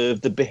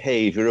observe the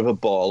behaviour of a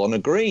ball on a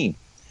green.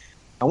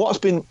 And what's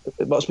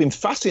been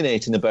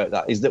fascinating about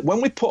that is that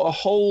when we put a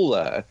hole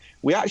there,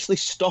 we actually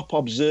stop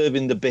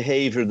observing the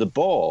behaviour of the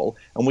ball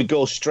and we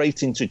go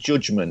straight into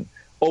judgment.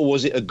 Oh,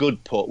 was it a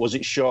good putt? Was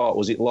it short?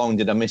 Was it long?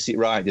 Did I miss it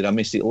right? Did I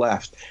miss it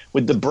left?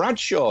 With the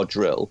Bradshaw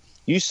drill,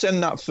 you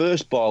send that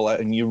first ball out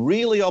and you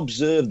really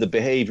observe the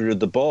behaviour of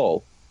the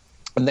ball.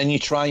 And then you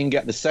try and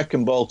get the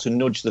second ball to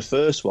nudge the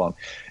first one.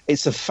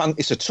 It's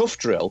a tough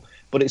drill,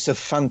 but it's a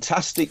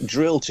fantastic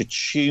drill to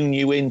tune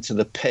you into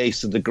the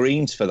pace of the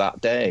greens for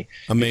that day.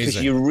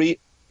 Amazing. Because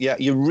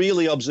you're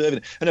really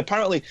observing. And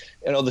apparently,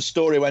 the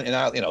story went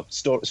out.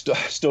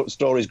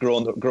 Stories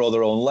grow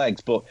their own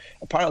legs. But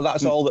apparently,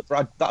 that's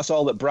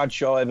all that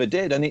Bradshaw ever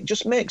did, and it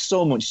just makes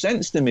so much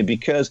sense to me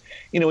because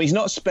he's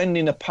not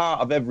spending a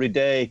part of every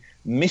day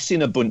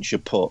missing a bunch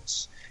of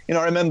putts.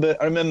 I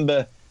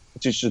remember.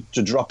 To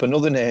drop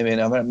another name in,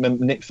 I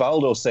remember Nick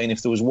Faldo saying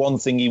if there was one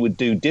thing he would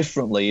do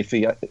differently if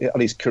he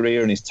had his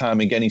career and his time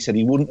again, he said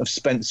he wouldn't have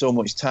spent so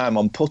much time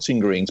on putting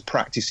greens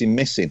practicing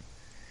missing.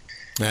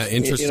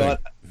 Interesting.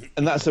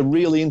 And that's a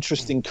really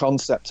interesting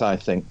concept, I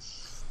think.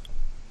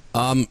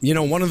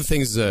 One of the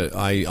things that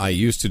I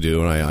used to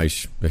do, and I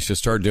should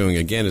start doing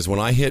again, is when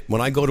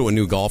I go to a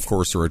new golf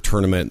course or a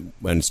tournament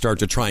and start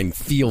to try and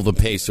feel the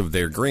pace of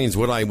their greens,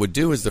 what I would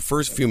do is the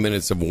first few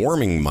minutes of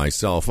warming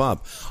myself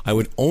up, I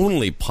would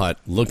only putt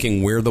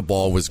looking where the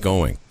ball was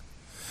going.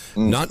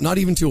 Not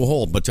even to a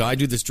hole, but I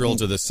do this drill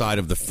to the side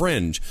of the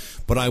fringe,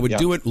 but I would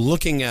do it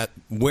looking at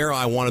where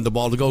I wanted the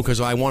ball to go because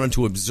I wanted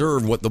to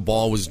observe what the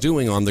ball was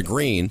doing on the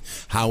green,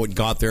 how it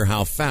got there,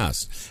 how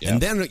fast.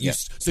 And then you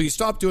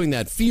stop doing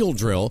that field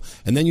drill,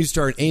 and then you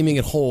start aiming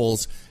at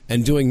holes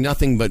and doing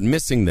nothing but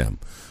missing them.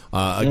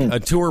 A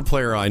tour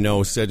player I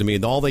know said to me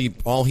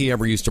all he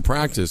ever used to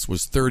practice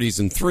was 30s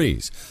and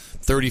 3s.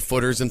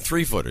 30-footers and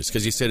 3-footers,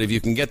 because he said if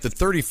you can get the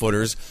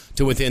 30-footers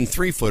to within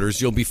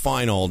 3-footers, you'll be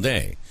fine all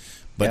day.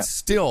 But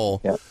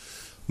still,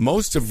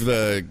 most of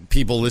the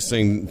people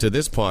listening to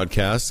this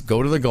podcast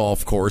go to the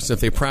golf course. If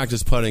they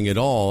practice putting at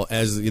all,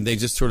 as they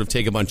just sort of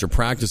take a bunch of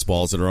practice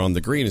balls that are on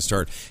the green and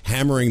start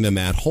hammering them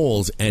at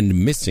holes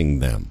and missing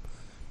them.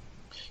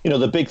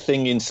 The big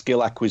thing in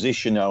skill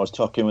acquisition, I was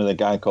talking with a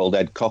guy called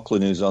Ed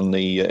Coughlin, who's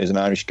is an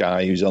Irish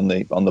guy who's on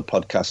the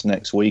podcast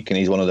next week, and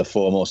he's one of the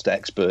foremost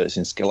experts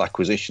in skill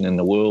acquisition in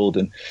the world.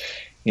 And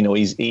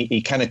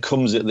he kind of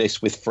comes at this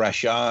with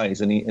fresh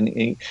eyes, and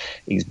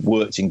he's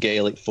worked in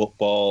Gaelic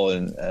football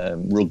and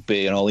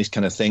rugby and all these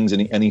kind of things,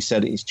 and he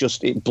said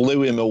it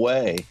blew him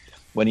away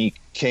when he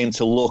came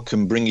to look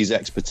and bring his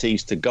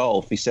expertise to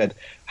golf. He said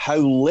how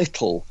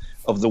little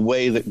of the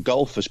way that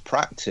golfers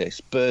practice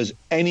bears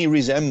any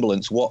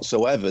resemblance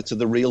whatsoever to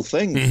the real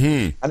thing.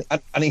 Mm-hmm.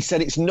 And he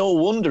said it's no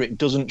wonder it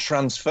doesn't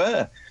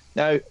transfer.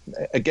 Now,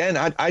 again,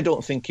 I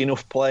don't think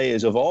enough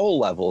players of all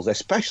levels,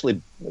 especially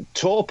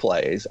tour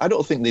players, I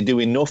don't think they do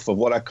enough of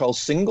what I call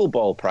single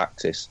ball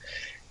practice.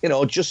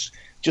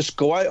 Just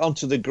go out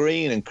onto the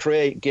green and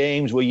create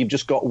games where you've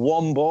just got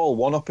one ball,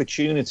 one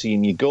opportunity,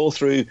 and you go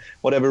through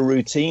whatever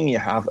routine you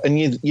have, and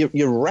you're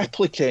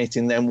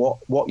replicating then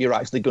what you're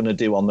actually going to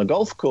do on the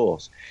golf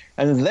course.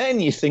 And then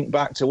you think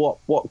back to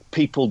what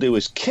people do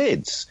as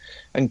kids.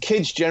 And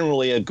kids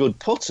generally are good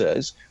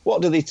putters.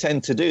 What do they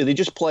tend to do? They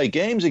just play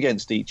games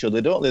against each other,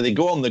 don't they? They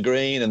go on the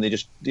green and they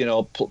just,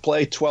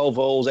 play 12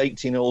 holes,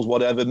 18 holes,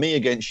 whatever, me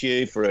against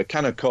you for a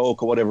can of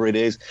Coke or whatever it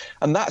is.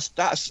 And that's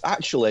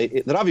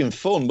actually, they're having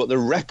fun, but they're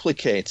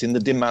replicating the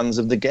demands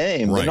of the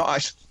game.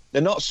 Right.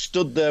 They're not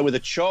stood there with a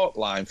chalk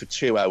line for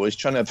 2 hours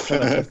trying to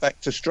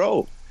perfect a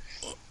stroke.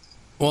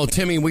 Well,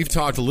 Timmy, we've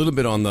talked a little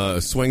bit on the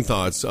Swing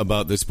Thoughts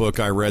about this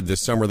book I read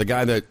this summer. The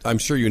guy that, I'm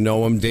sure you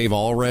know him, Dave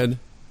Allred.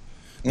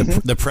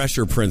 The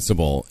pressure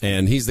principle,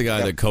 and he's the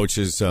guy that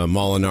coaches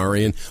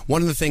Molinari. And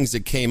one of the things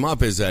that came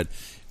up is that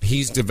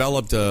he's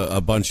developed a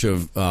bunch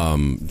of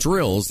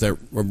drills that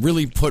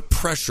really put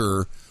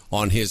pressure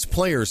on his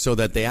players so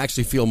that they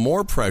actually feel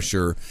more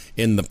pressure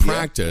in the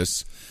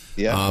practice.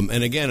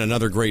 And again,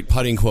 another great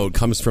putting quote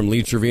comes from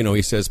Lee Trevino.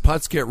 He says,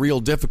 "Putts get real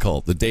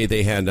difficult the day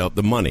they hand out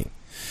the money."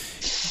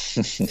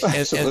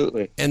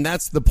 Absolutely. And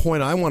that's the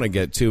point I want to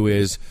get to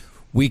is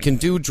we can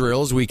do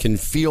drills, we can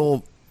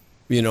feel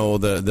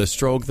the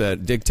stroke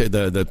that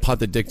the putt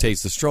that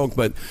dictates the stroke,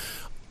 but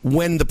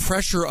when the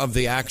pressure of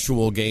the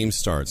actual game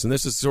starts, and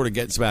this is sort of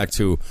gets back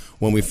to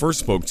when we first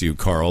spoke to you,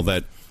 Carl,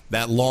 that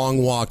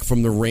long walk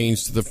from the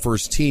range to the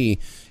first tee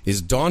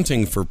is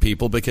daunting for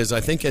people because I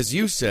think, as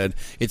you said,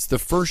 it's the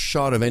first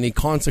shot of any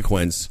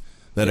consequence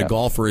that a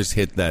golfer has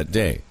hit that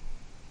day.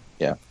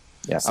 Yeah.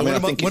 So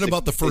what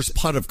about the first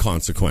putt of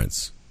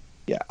consequence?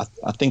 Yeah,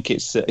 I think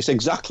it's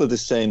exactly the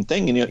same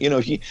thing.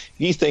 If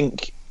you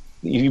think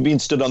you've been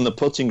stood on the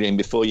putting green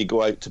before you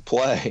go out to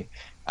play,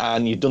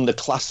 and you've done the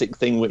classic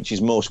thing, which is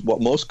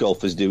what most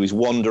golfers do, is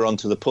wander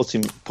onto the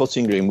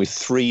putting green with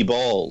 3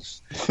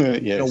 balls.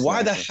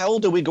 Why the hell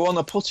do we go on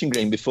a putting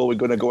green before we're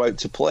going to go out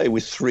to play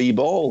with 3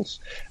 balls?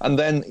 And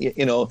then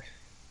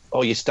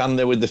oh, you stand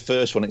there with the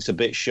first one, it's a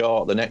bit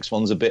short, the next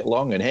one's a bit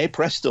long, and hey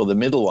presto, the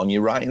middle one,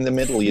 you're right in the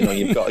middle. You know,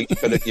 you've got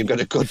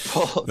a good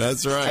putt.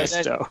 That's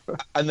right.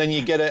 And then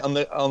you get it on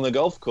the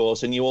golf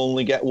course, and you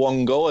only get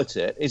one go at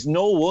it. It's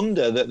no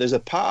wonder that there's a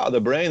part of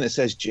the brain that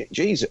says,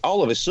 "Geez,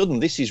 all of a sudden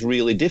this is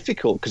really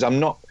difficult because I'm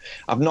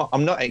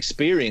not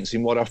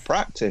experiencing what I've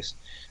practiced."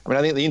 I mean,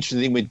 I think the interesting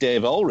thing with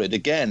Dave Allred,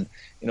 again,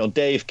 you know,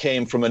 Dave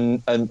came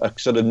from a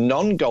sort of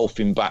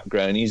non-golfing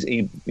background.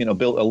 He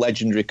built a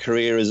legendary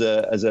career as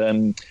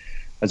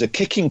a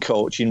kicking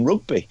coach in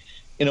rugby,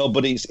 you know.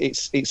 But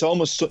it's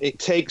almost, it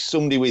takes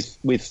somebody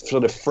with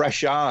sort of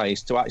fresh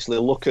eyes to actually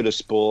look at a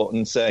sport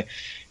and say,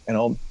 you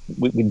know,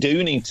 we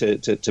do need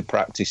to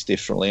practice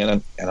differently.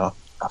 And I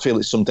feel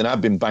it's something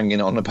I've been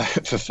banging on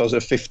about for sort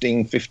of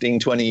 15,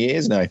 20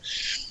 years now.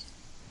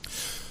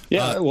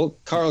 Yeah, well,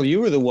 Carl,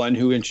 you were the one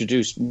who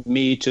introduced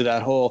me to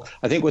that whole,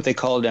 I think what they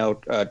call now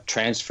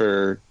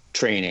transfer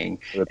training,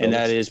 and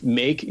that is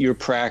make your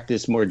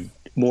practice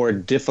more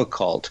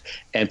difficult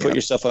and put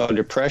yourself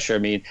under pressure. I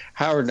mean,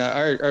 Howard,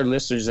 our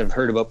listeners have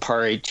heard about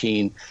par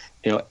 18,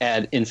 you know,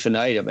 ad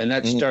infinitum, and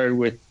that started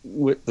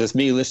with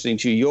me listening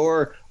to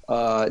your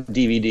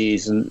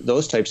DVDs and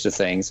those types of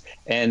things.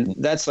 And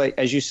that's like,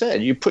 as you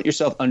said, you put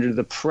yourself under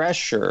the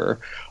pressure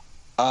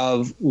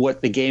of what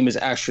the game is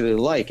actually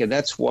like. And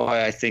that's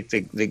why I think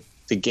the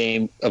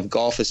game of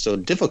golf is so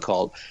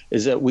difficult,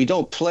 is that we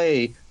don't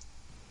play,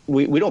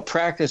 we don't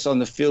practice on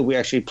the field we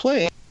actually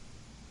play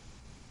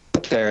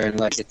up there, and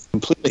like it's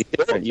completely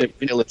different. You're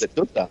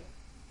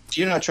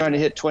not trying to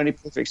hit 20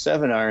 perfect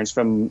 7-irons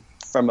from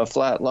a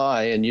flat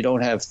lie, and you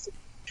don't have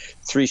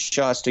 3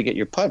 shots to get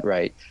your putt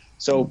right.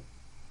 So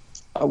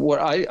what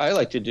I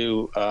like to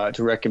do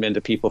to recommend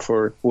to people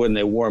for when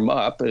they warm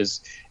up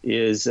is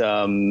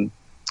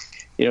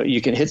you know,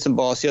 you can hit some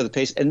balls, see how the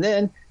pace, and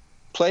then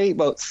play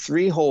about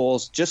 3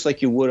 holes just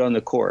like you would on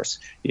the course.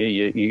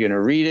 You're going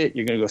to read it.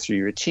 You're going to go through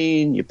your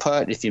routine. You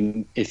putt. If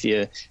you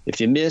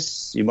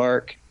miss, you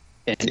mark.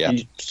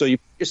 And so you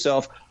put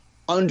yourself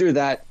under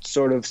that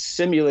sort of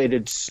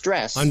simulated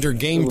stress. Under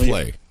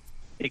gameplay.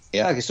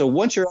 Exactly. So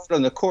once you're out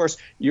on the course,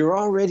 you're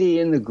already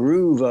in the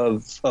groove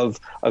of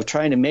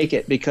trying to make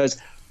it, because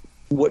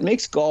what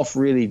makes golf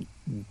really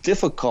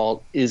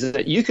difficult is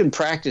that you can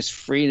practice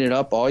freeing it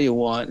up all you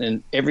want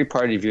in every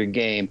part of your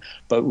game,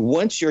 but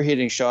once you're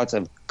hitting shots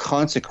of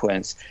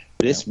consequence,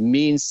 this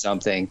means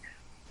something.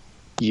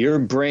 Your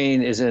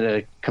brain is in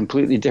a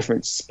completely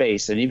different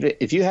space, and even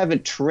if you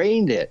haven't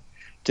trained it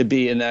to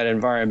be in that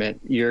environment,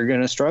 you're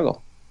going to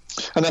struggle.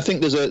 And I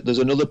think there's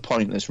another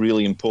point that's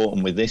really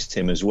important with this,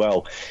 Tim, as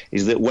well,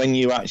 is that when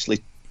you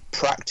actually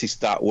practice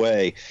that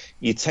way,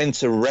 you tend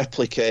to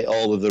replicate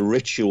all of the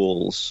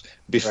rituals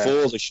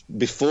before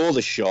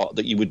the shot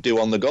that you would do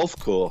on the golf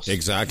course.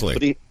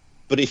 Exactly.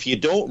 But if you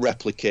don't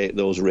replicate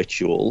those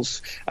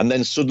rituals, and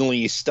then suddenly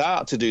you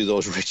start to do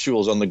those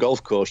rituals on the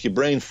golf course, your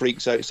brain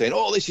freaks out saying,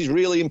 "Oh, this is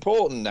really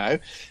important now,"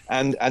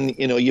 and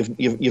you know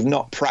you've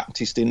not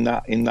practiced in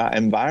that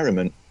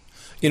environment.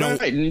 You know,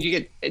 right, and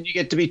you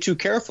get to be too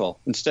careful.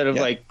 Instead of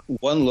like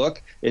one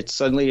look, it's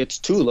 2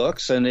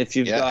 looks, and if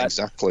you've got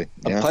a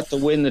putt to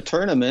win the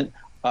tournament,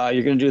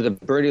 you're going to do the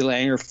Birdie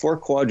Langer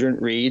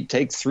 4-quadrant read,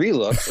 take 3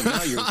 looks, and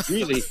now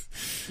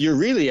you're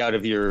really out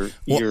of your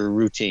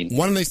routine.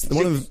 One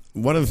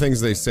of the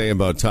things they say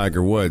about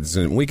Tiger Woods,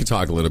 and we could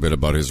talk a little bit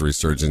about his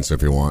resurgence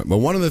if you want, but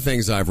one of the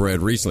things I've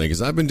read recently,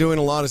 because I've been doing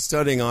a lot of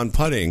studying on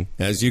putting,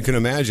 as you can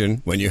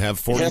imagine, when you have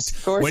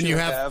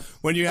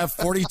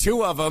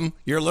 42 of them,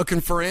 you're looking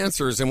for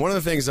answers. And one of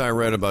the things I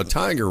read about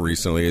Tiger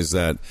recently is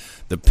that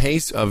the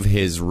pace of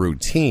his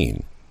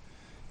routine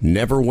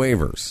never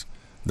wavers.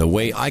 The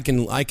way I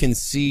can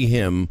see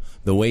him,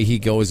 the way he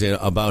goes in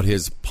about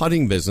his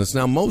putting business.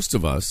 Now, most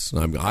of us,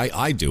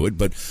 I do it,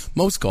 but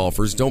most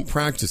golfers don't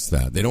practice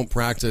that. They don't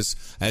practice,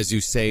 as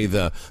you say,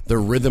 the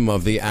rhythm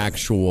of the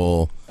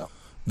actual,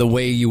 the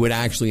way you would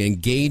actually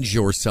engage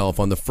yourself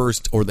on the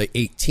first or the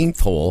 18th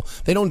hole.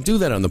 They don't do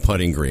that on the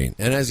putting green.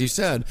 And as you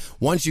said,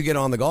 once you get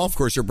on the golf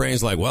course, your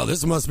brain's like, well,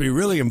 this must be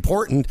really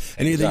important.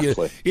 And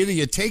either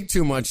you take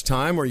too much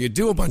time or you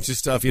do a bunch of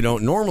stuff you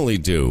don't normally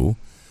do.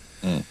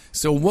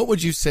 So what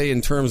would you say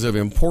in terms of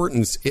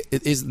importance?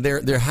 Is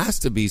there has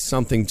to be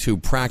something to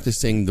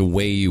practicing the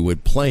way you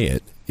would play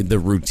it, the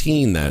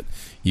routine that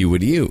you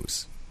would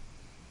use?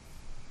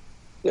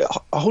 Yeah,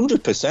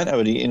 100%. I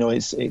would, you know,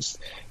 it's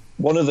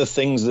one of the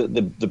things that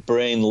the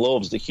brain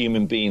loves, that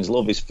human beings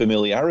love, is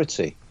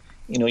familiarity.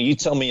 You know, you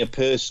tell me a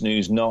person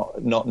who's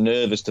not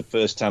nervous the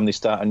first time they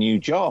start a new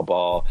job,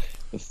 or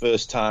the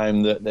first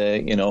time that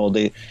they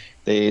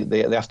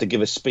have to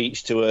give a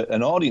speech to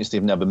an audience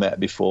they've never met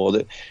before,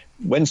 that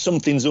when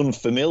something's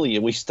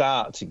unfamiliar, we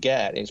start to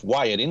get, it's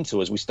wired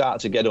into us, we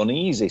start to get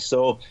uneasy.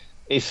 So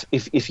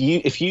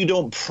if you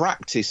don't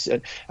practice,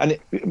 and I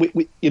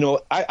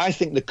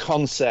think the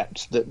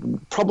concept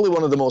that probably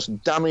one of the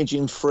most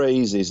damaging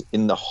phrases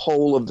in the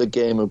whole of the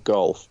game of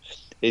golf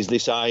is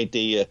this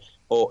idea,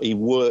 he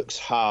works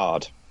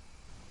hard.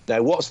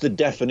 Now, what's the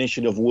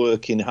definition of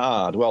working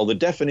hard? Well, the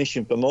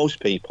definition for most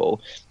people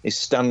is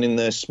standing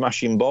there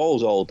smashing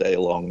balls all day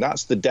long.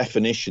 That's the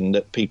definition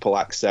that people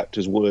accept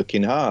as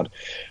working hard.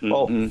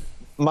 Mm-hmm.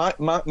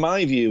 Well,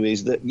 my view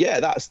is that,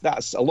 yeah,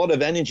 that's a lot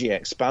of energy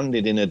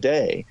expanded in a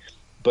day.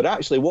 But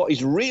actually, what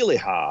is really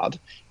hard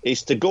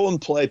is to go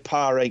and play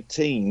par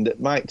 18 that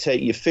might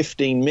take you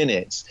 15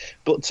 minutes,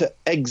 but to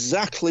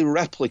exactly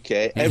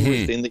replicate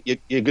everything that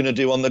you're going to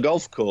do on the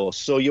golf course.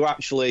 So you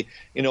actually,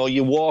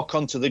 you walk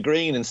onto the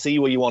green and see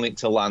where you want it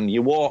to land.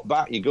 You walk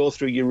back, you go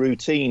through your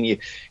routine,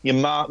 you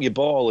mark your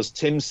ball. As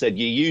Tim said,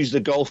 you use the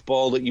golf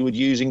ball that you would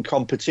use in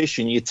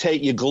competition. You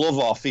take your glove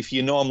off if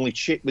you normally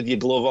chip with your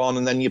glove on,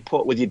 and then you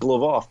putt with your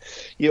glove off.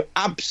 You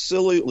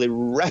absolutely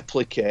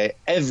replicate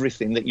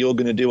everything that you're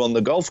going to do on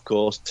the golf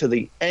course to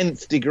the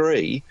nth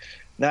degree.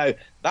 Now,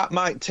 that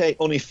might take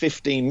only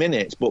 15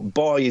 minutes, but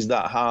boy, is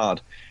that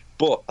hard.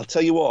 But I'll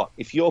tell you what,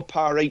 if your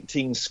par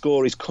 18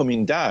 score is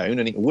coming down,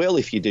 and it will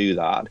if you do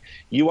that,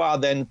 you are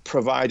then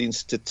providing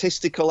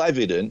statistical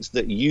evidence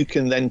that you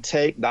can then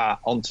take that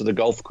onto the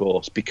golf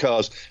course,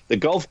 because the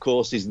golf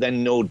course is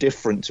then no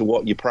different to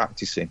what you're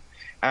practicing.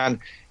 And,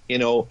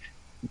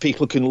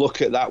 people can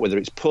look at that, whether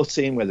it's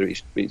putting, whether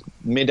it's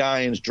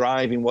mid-irons,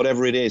 driving,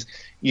 whatever it is.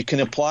 You can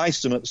apply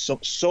so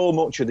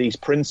much of these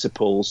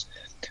principles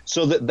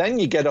so that then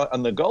you get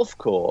on the golf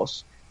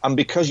course, and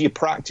because your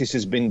practice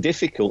has been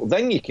difficult,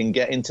 then you can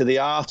get into the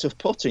art of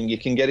putting. You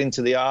can get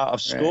into the art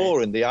of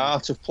scoring, the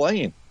art of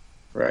playing.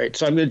 Right.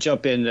 So I'm going to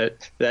jump in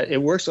that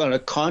it works on a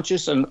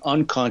conscious and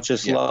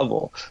unconscious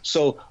level.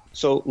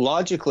 So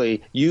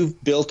logically,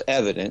 you've built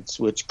evidence,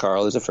 which,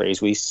 Carl, is a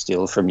phrase we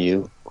steal from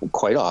you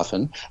quite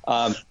often.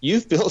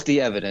 You've built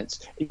the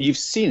evidence. You've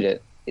seen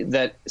it,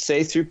 that,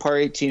 say, through par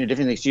 18 or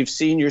different things, you've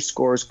seen your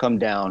scores come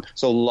down.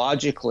 So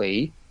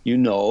logically, you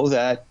know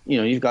that,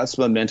 you've got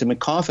some momentum and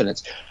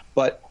confidence.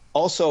 But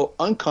also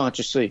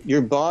unconsciously,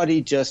 your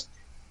body just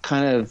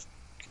kind of,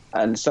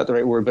 and it's not the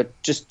right word, but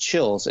just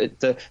chills.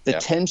 The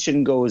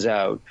tension goes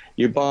out.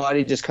 Your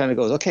body just kind of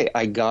goes, okay,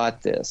 I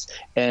got this.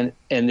 And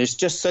there's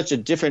just such a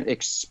different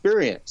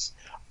experience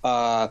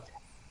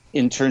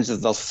in terms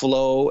of the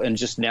flow and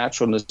just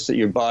naturalness that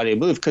your body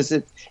moves, because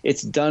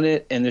it's done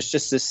it, and there's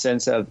just this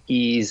sense of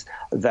ease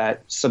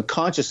that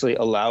subconsciously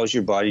allows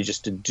your body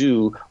just to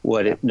do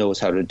what it knows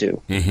how to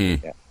do.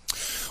 Mm-hmm. Yeah.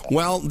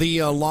 Well,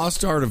 the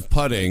lost art of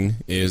putting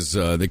is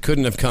they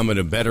couldn't have come at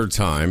a better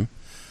time.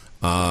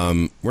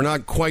 We're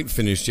not quite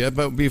finished yet,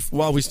 but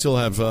while we still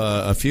have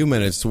a few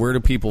minutes, where do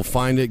people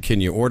find it?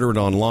 Can you order it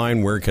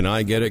online? Where can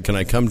I get it? Can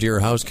I come to your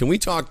house? Can we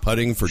talk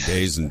putting for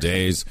days and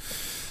days?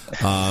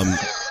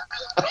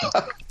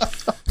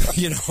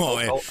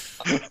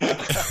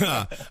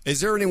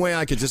 Is there any way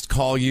I could just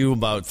call you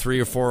about 3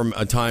 or 4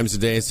 times a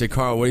day and say,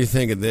 Carl, what do you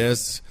think of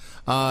this?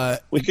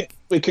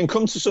 We can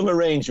come to some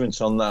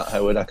arrangements on that,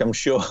 Howard, I'm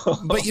sure.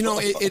 But,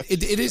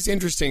 it is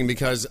interesting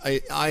because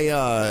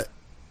I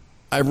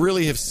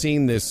really have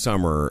seen this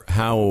summer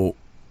how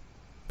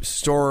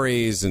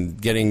stories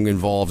and getting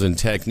involved in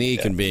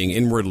technique and being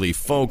inwardly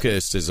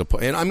focused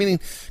and I mean,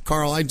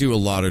 Carl, I do a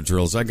lot of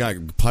drills. I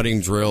got putting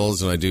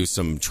drills, and I do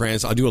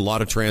I do a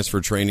lot of transfer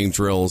training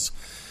drills.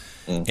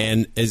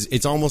 And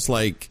it's almost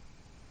like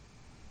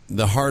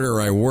the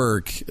harder I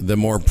work, the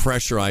more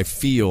pressure I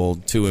feel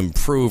to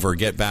improve or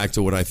get back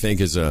to what I think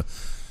is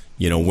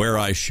where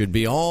I should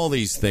be. All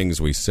these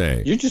things we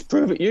say. You're just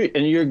proving,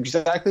 you're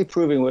exactly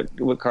proving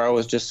what Carl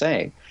was just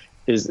saying.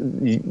 Is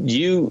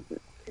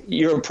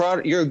you're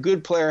a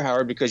good player,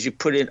 Howard, because you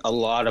put in a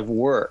lot of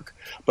work,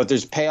 but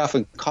there's payoff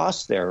and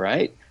cost there,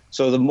 right?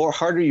 So the more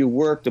harder you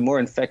work, the more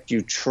in fact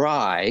you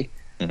try,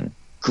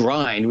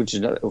 grind, which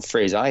is a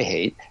phrase I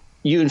hate.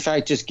 You in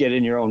fact just get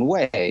in your own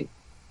way,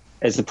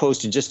 as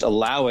opposed to just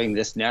allowing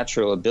this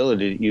natural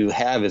ability that you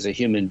have as a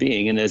human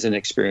being and as an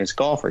experienced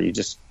golfer. You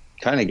just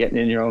kind of getting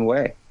in your own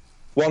way.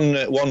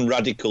 One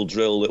radical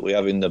drill that we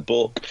have in the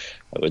book,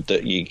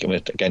 that you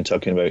again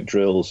talking about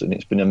drills, and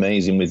it's been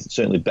amazing with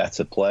certainly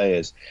better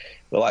players.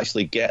 We'll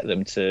actually get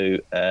them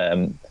to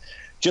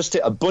just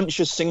hit a bunch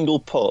of single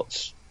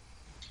putts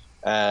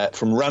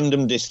from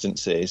random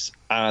distances,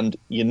 and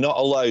you're not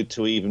allowed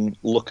to even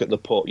look at the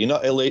putt. You're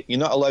not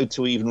allowed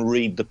to even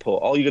read the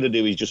putt. All you got to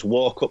do is just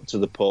walk up to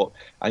the putt,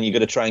 and you got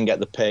to try and get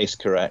the pace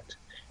correct.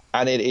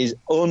 And it is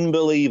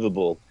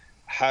unbelievable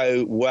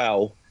how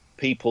well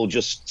people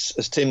just,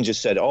 as Tim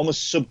just said,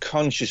 almost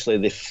subconsciously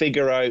they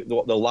figure out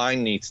what the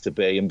line needs to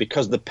be, and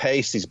because the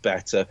pace is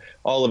better,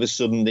 all of a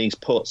sudden these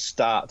putts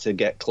start to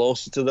get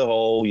closer to the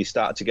hole. You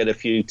start to get a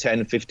few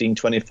 10, 15,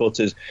 20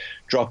 footers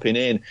dropping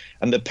in,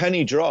 and the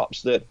penny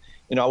drops that,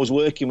 I was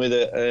working with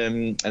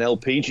an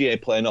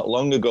LPGA player not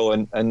long ago,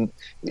 and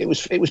it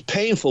was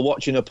painful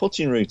watching her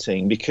putting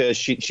routine, because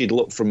she'd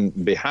look from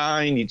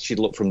behind, she'd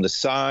look from the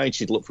side,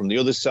 she'd look from the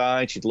other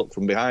side, she'd look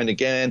from behind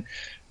again.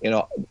 You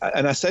know,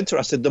 and I said to her,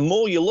 I said, the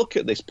more you look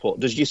at this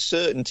putt, does your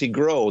certainty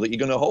grow that you're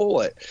going to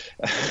hole it?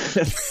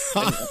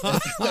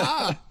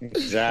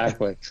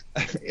 Exactly.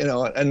 You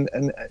know,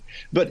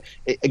 but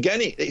again,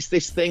 it's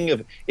this thing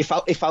of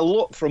if I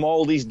look from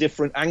all these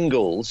different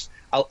angles,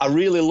 I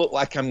really look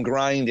like I'm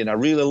grinding. I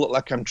really look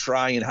like I'm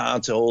trying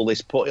hard to hold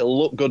this putt. It'll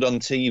look good on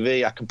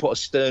TV. I can put a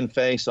stern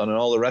face on and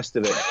all the rest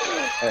of it.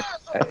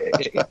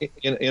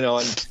 You know,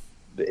 and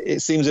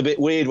it seems a bit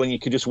weird when you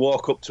could just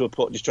walk up to a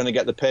putt just trying to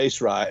get the pace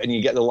right and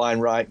you get the line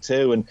right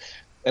too. And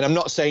I'm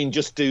not saying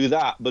just do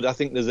that, but I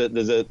think there's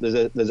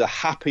a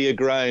happier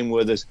ground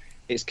where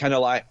it's kind of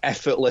like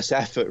effortless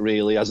effort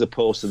really, as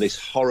opposed to this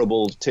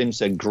horrible, Tim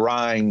said,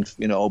 grind,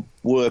 you know,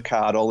 work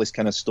hard, all this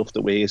kind of stuff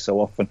that we hear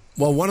so often.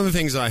 Well, one of the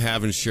things I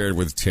haven't shared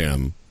with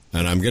Tim,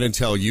 and I'm going to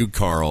tell you,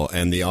 Carl,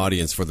 and the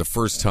audience for the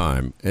first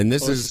time, and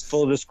this is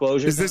full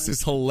disclosure. This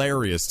is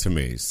hilarious to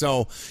me.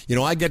 So, you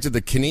know, I get to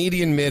the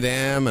Canadian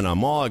Mid-Am, and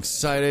I'm all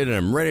excited, and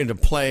I'm ready to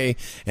play,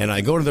 and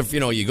I go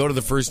to you go to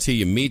the first tee,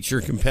 you meet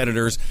your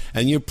competitors,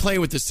 and you play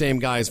with the same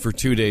guys for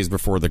 2 days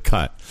before the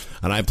cut.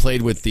 And I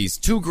played with these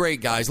two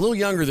great guys, a little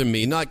younger than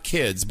me, not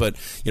kids, but,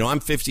 you know, I'm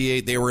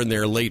 58, they were in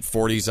their late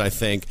 40s, I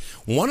think.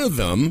 One of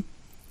them,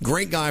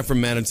 great guy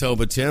from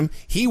Manitoba, Tim.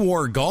 He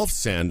wore golf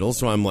sandals,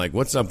 so I'm like,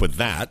 what's up with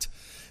that?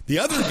 The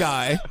other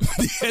guy,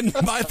 and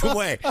by the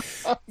way,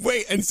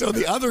 and so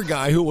the other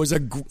guy who was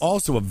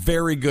also a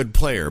very good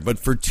player, but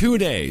for 2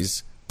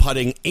 days,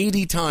 putting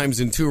 80 times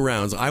in 2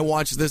 rounds, I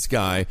watched this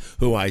guy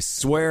who I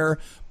swear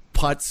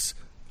putts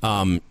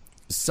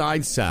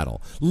side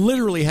saddle.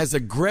 Literally has a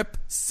grip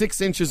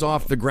 6 inches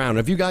off the ground.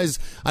 If you guys,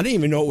 I didn't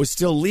even know it was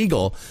still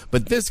legal,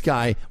 but this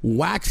guy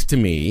waxed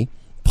me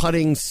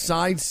putting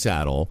side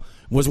saddle.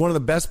 Was one of the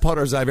best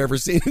putters I've ever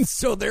seen. And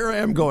so there I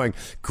am going,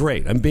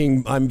 great. I'm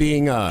being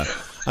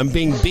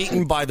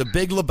beaten by the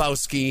Big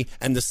Lebowski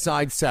and the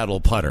side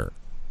saddle putter.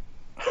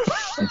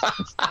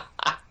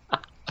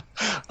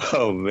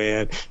 Oh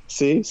man.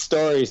 See?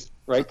 Stories,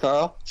 right,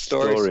 Carl?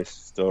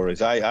 Stories.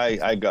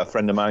 I got a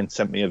friend of mine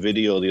sent me a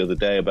video the other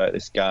day about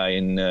this guy,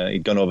 and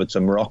he'd gone over to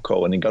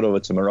Morocco, and he got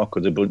over to Morocco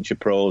with a bunch of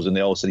pros, and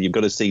they all said, you've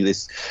got to see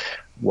this,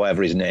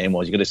 whatever his name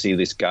was, you've got to see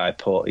this guy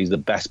putt. He's the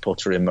best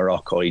putter in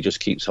Morocco. He just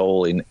keeps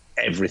holing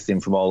everything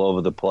from all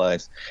over the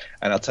place.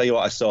 And I'll tell you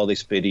what, I saw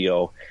this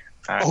video.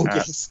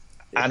 Yes.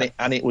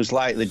 And it was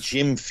like the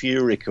Jim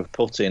Furyk of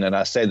putting, and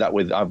I say that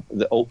with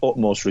the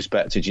utmost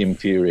respect to Jim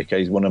Furyk.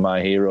 He's one of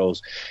my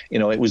heroes. You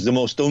know, it was the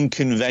most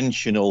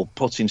unconventional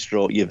putting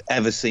stroke you've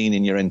ever seen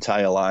in your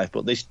entire life.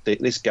 But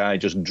this guy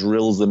just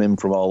drills them in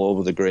from all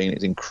over the green.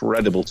 It's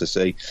incredible to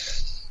see.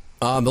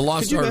 The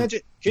lost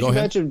Could you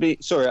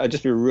imagine? Sorry, I'll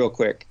just be real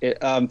quick.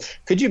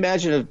 Could you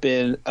imagine have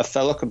been a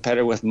fellow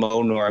competitor with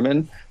Mo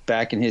Norman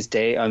back in his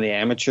day on the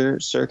amateur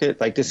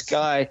circuit? Like, this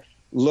guy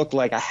looked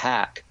like a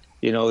hack.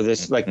 You know,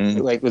 this like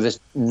with this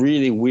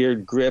really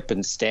weird grip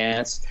and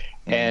stance,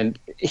 and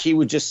he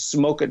would just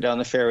smoke it down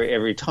the fairway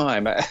every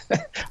time.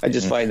 I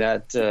just find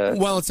that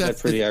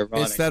it's pretty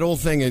ironic. It's that old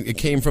thing. It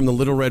came from the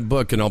Little Red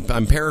Book, and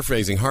I'm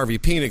paraphrasing. Harvey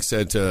Penick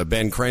said to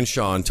Ben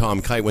Crenshaw and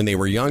Tom Kite when they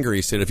were younger,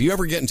 he said, if you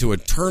ever get into a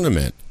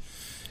tournament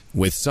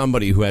with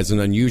somebody who has an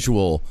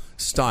unusual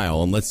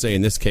style, and let's say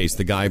in this case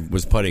the guy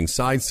was putting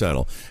side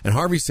saddle, and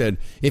Harvey said,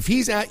 if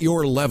he's at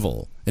your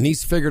level and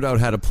he's figured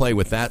out how to play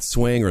with that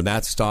swing or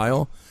that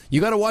style, you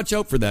got to watch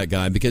out for that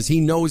guy because he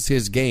knows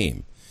his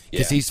game,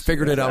 because he's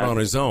figured it out on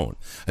his own.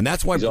 And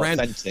that's why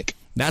authentic.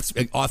 That's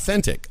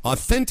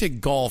authentic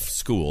golf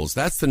schools.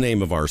 That's the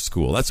name of our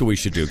school. That's what we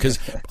should do. Because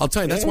I'll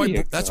tell you,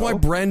 that's why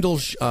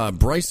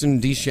Bryson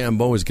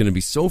DeChambeau is going to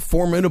be so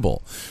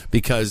formidable,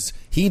 because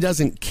he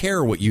doesn't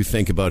care what you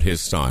think about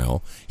his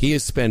style. He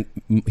has spent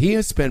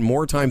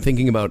more time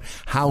thinking about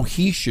how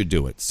he should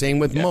do it. Same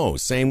with Mo.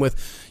 Same with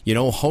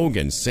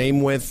Hogan.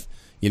 Same with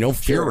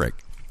Furyk.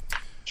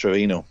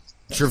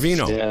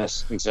 Trevino.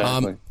 Yes,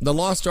 exactly. The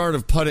Lost Art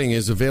of Putting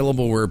is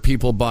available where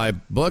people buy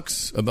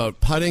books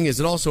about putting.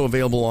 Is it also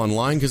available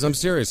online? Because I'm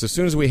serious. As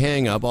soon as we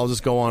hang up, I'll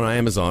just go on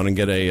Amazon and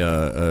get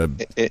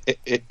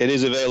It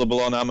is available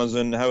on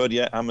Amazon, Howard.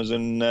 Yeah,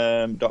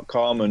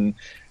 Amazon.com, and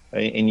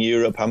in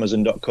Europe,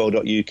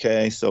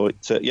 Amazon.co.uk. So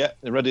it's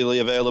readily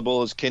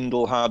available as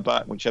Kindle,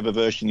 hardback, whichever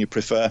version you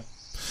prefer.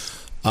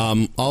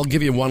 I'll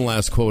give you one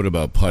last quote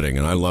about putting,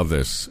 and I love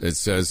this. It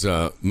says,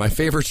 "My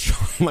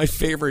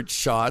favorite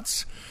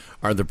shots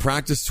are the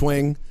practice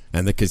swing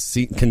and the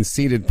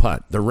conceded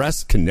putt. The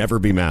rest can never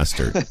be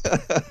mastered."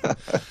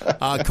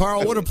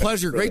 Carl, what a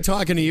pleasure! Great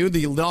talking to you.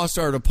 The Lost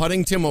Art of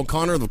Putting. Tim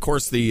O'Connor, of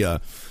course. The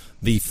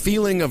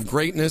Feeling of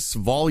Greatness,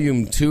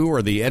 Volume 2,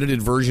 or the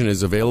edited version,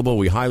 is available.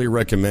 We highly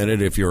recommend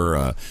it if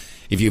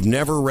you've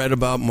never read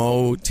about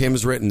Mo.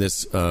 Tim's written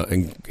this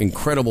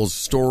incredible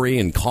story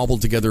and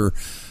cobbled together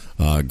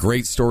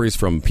great stories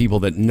from people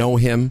that know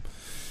him.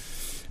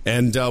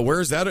 And where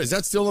is that? Is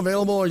that still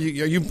available?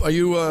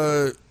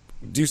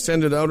 Do you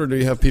send it out, or do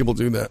you have people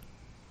do that?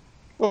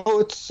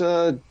 Oh, it's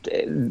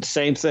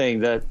same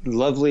thing. That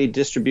lovely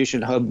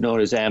distribution hub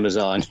known as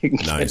Amazon. You can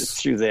get it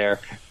through there.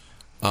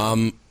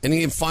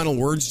 Any final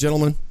words,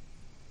 gentlemen?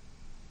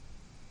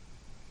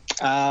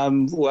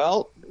 This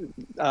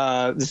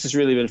has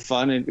really been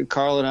fun, and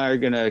Carl and I are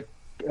going to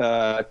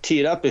tee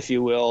it up, if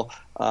you will,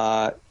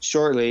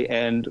 shortly,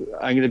 and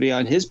I'm going to be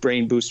on his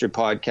Brain Booster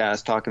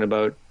podcast talking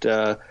about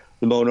the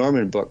Mo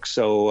Norman book.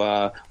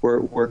 So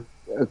we're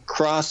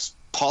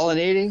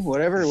cross-pollinating,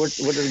 whatever. What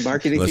do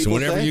marketing people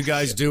whatever say? You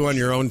guys do on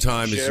your own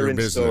time is your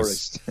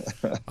business.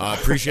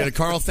 Appreciate it.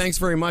 Carl, thanks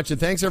very much, and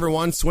thanks,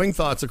 everyone. Swing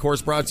Thoughts, of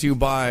course, brought to you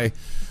by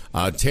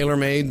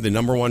TaylorMade, the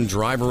 #1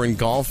 driver in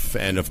golf,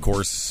 and, of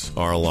course,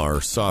 all our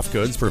soft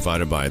goods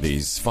provided by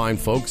these fine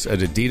folks at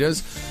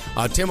Adidas.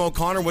 Tim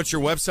O'Connor, what's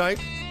your website?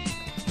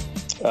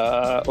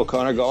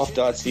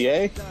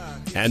 O'ConnorGolf.ca.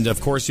 And,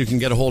 of course, you can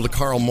get a hold of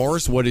Carl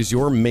Morris. What is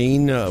your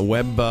main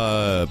web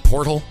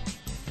portal?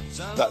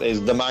 That is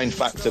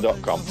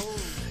themindfactor.com.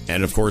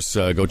 And, of course,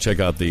 go check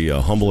out the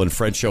Humble and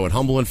Fred show at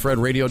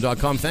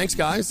humbleandfredradio.com. Thanks,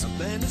 guys.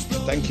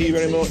 Thank you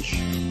very much.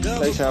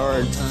 Thanks,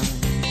 Howard.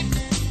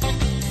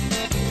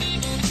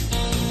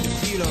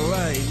 Feel all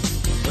right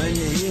when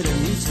you hear the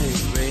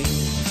music ring.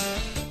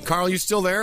 Carl, you still there?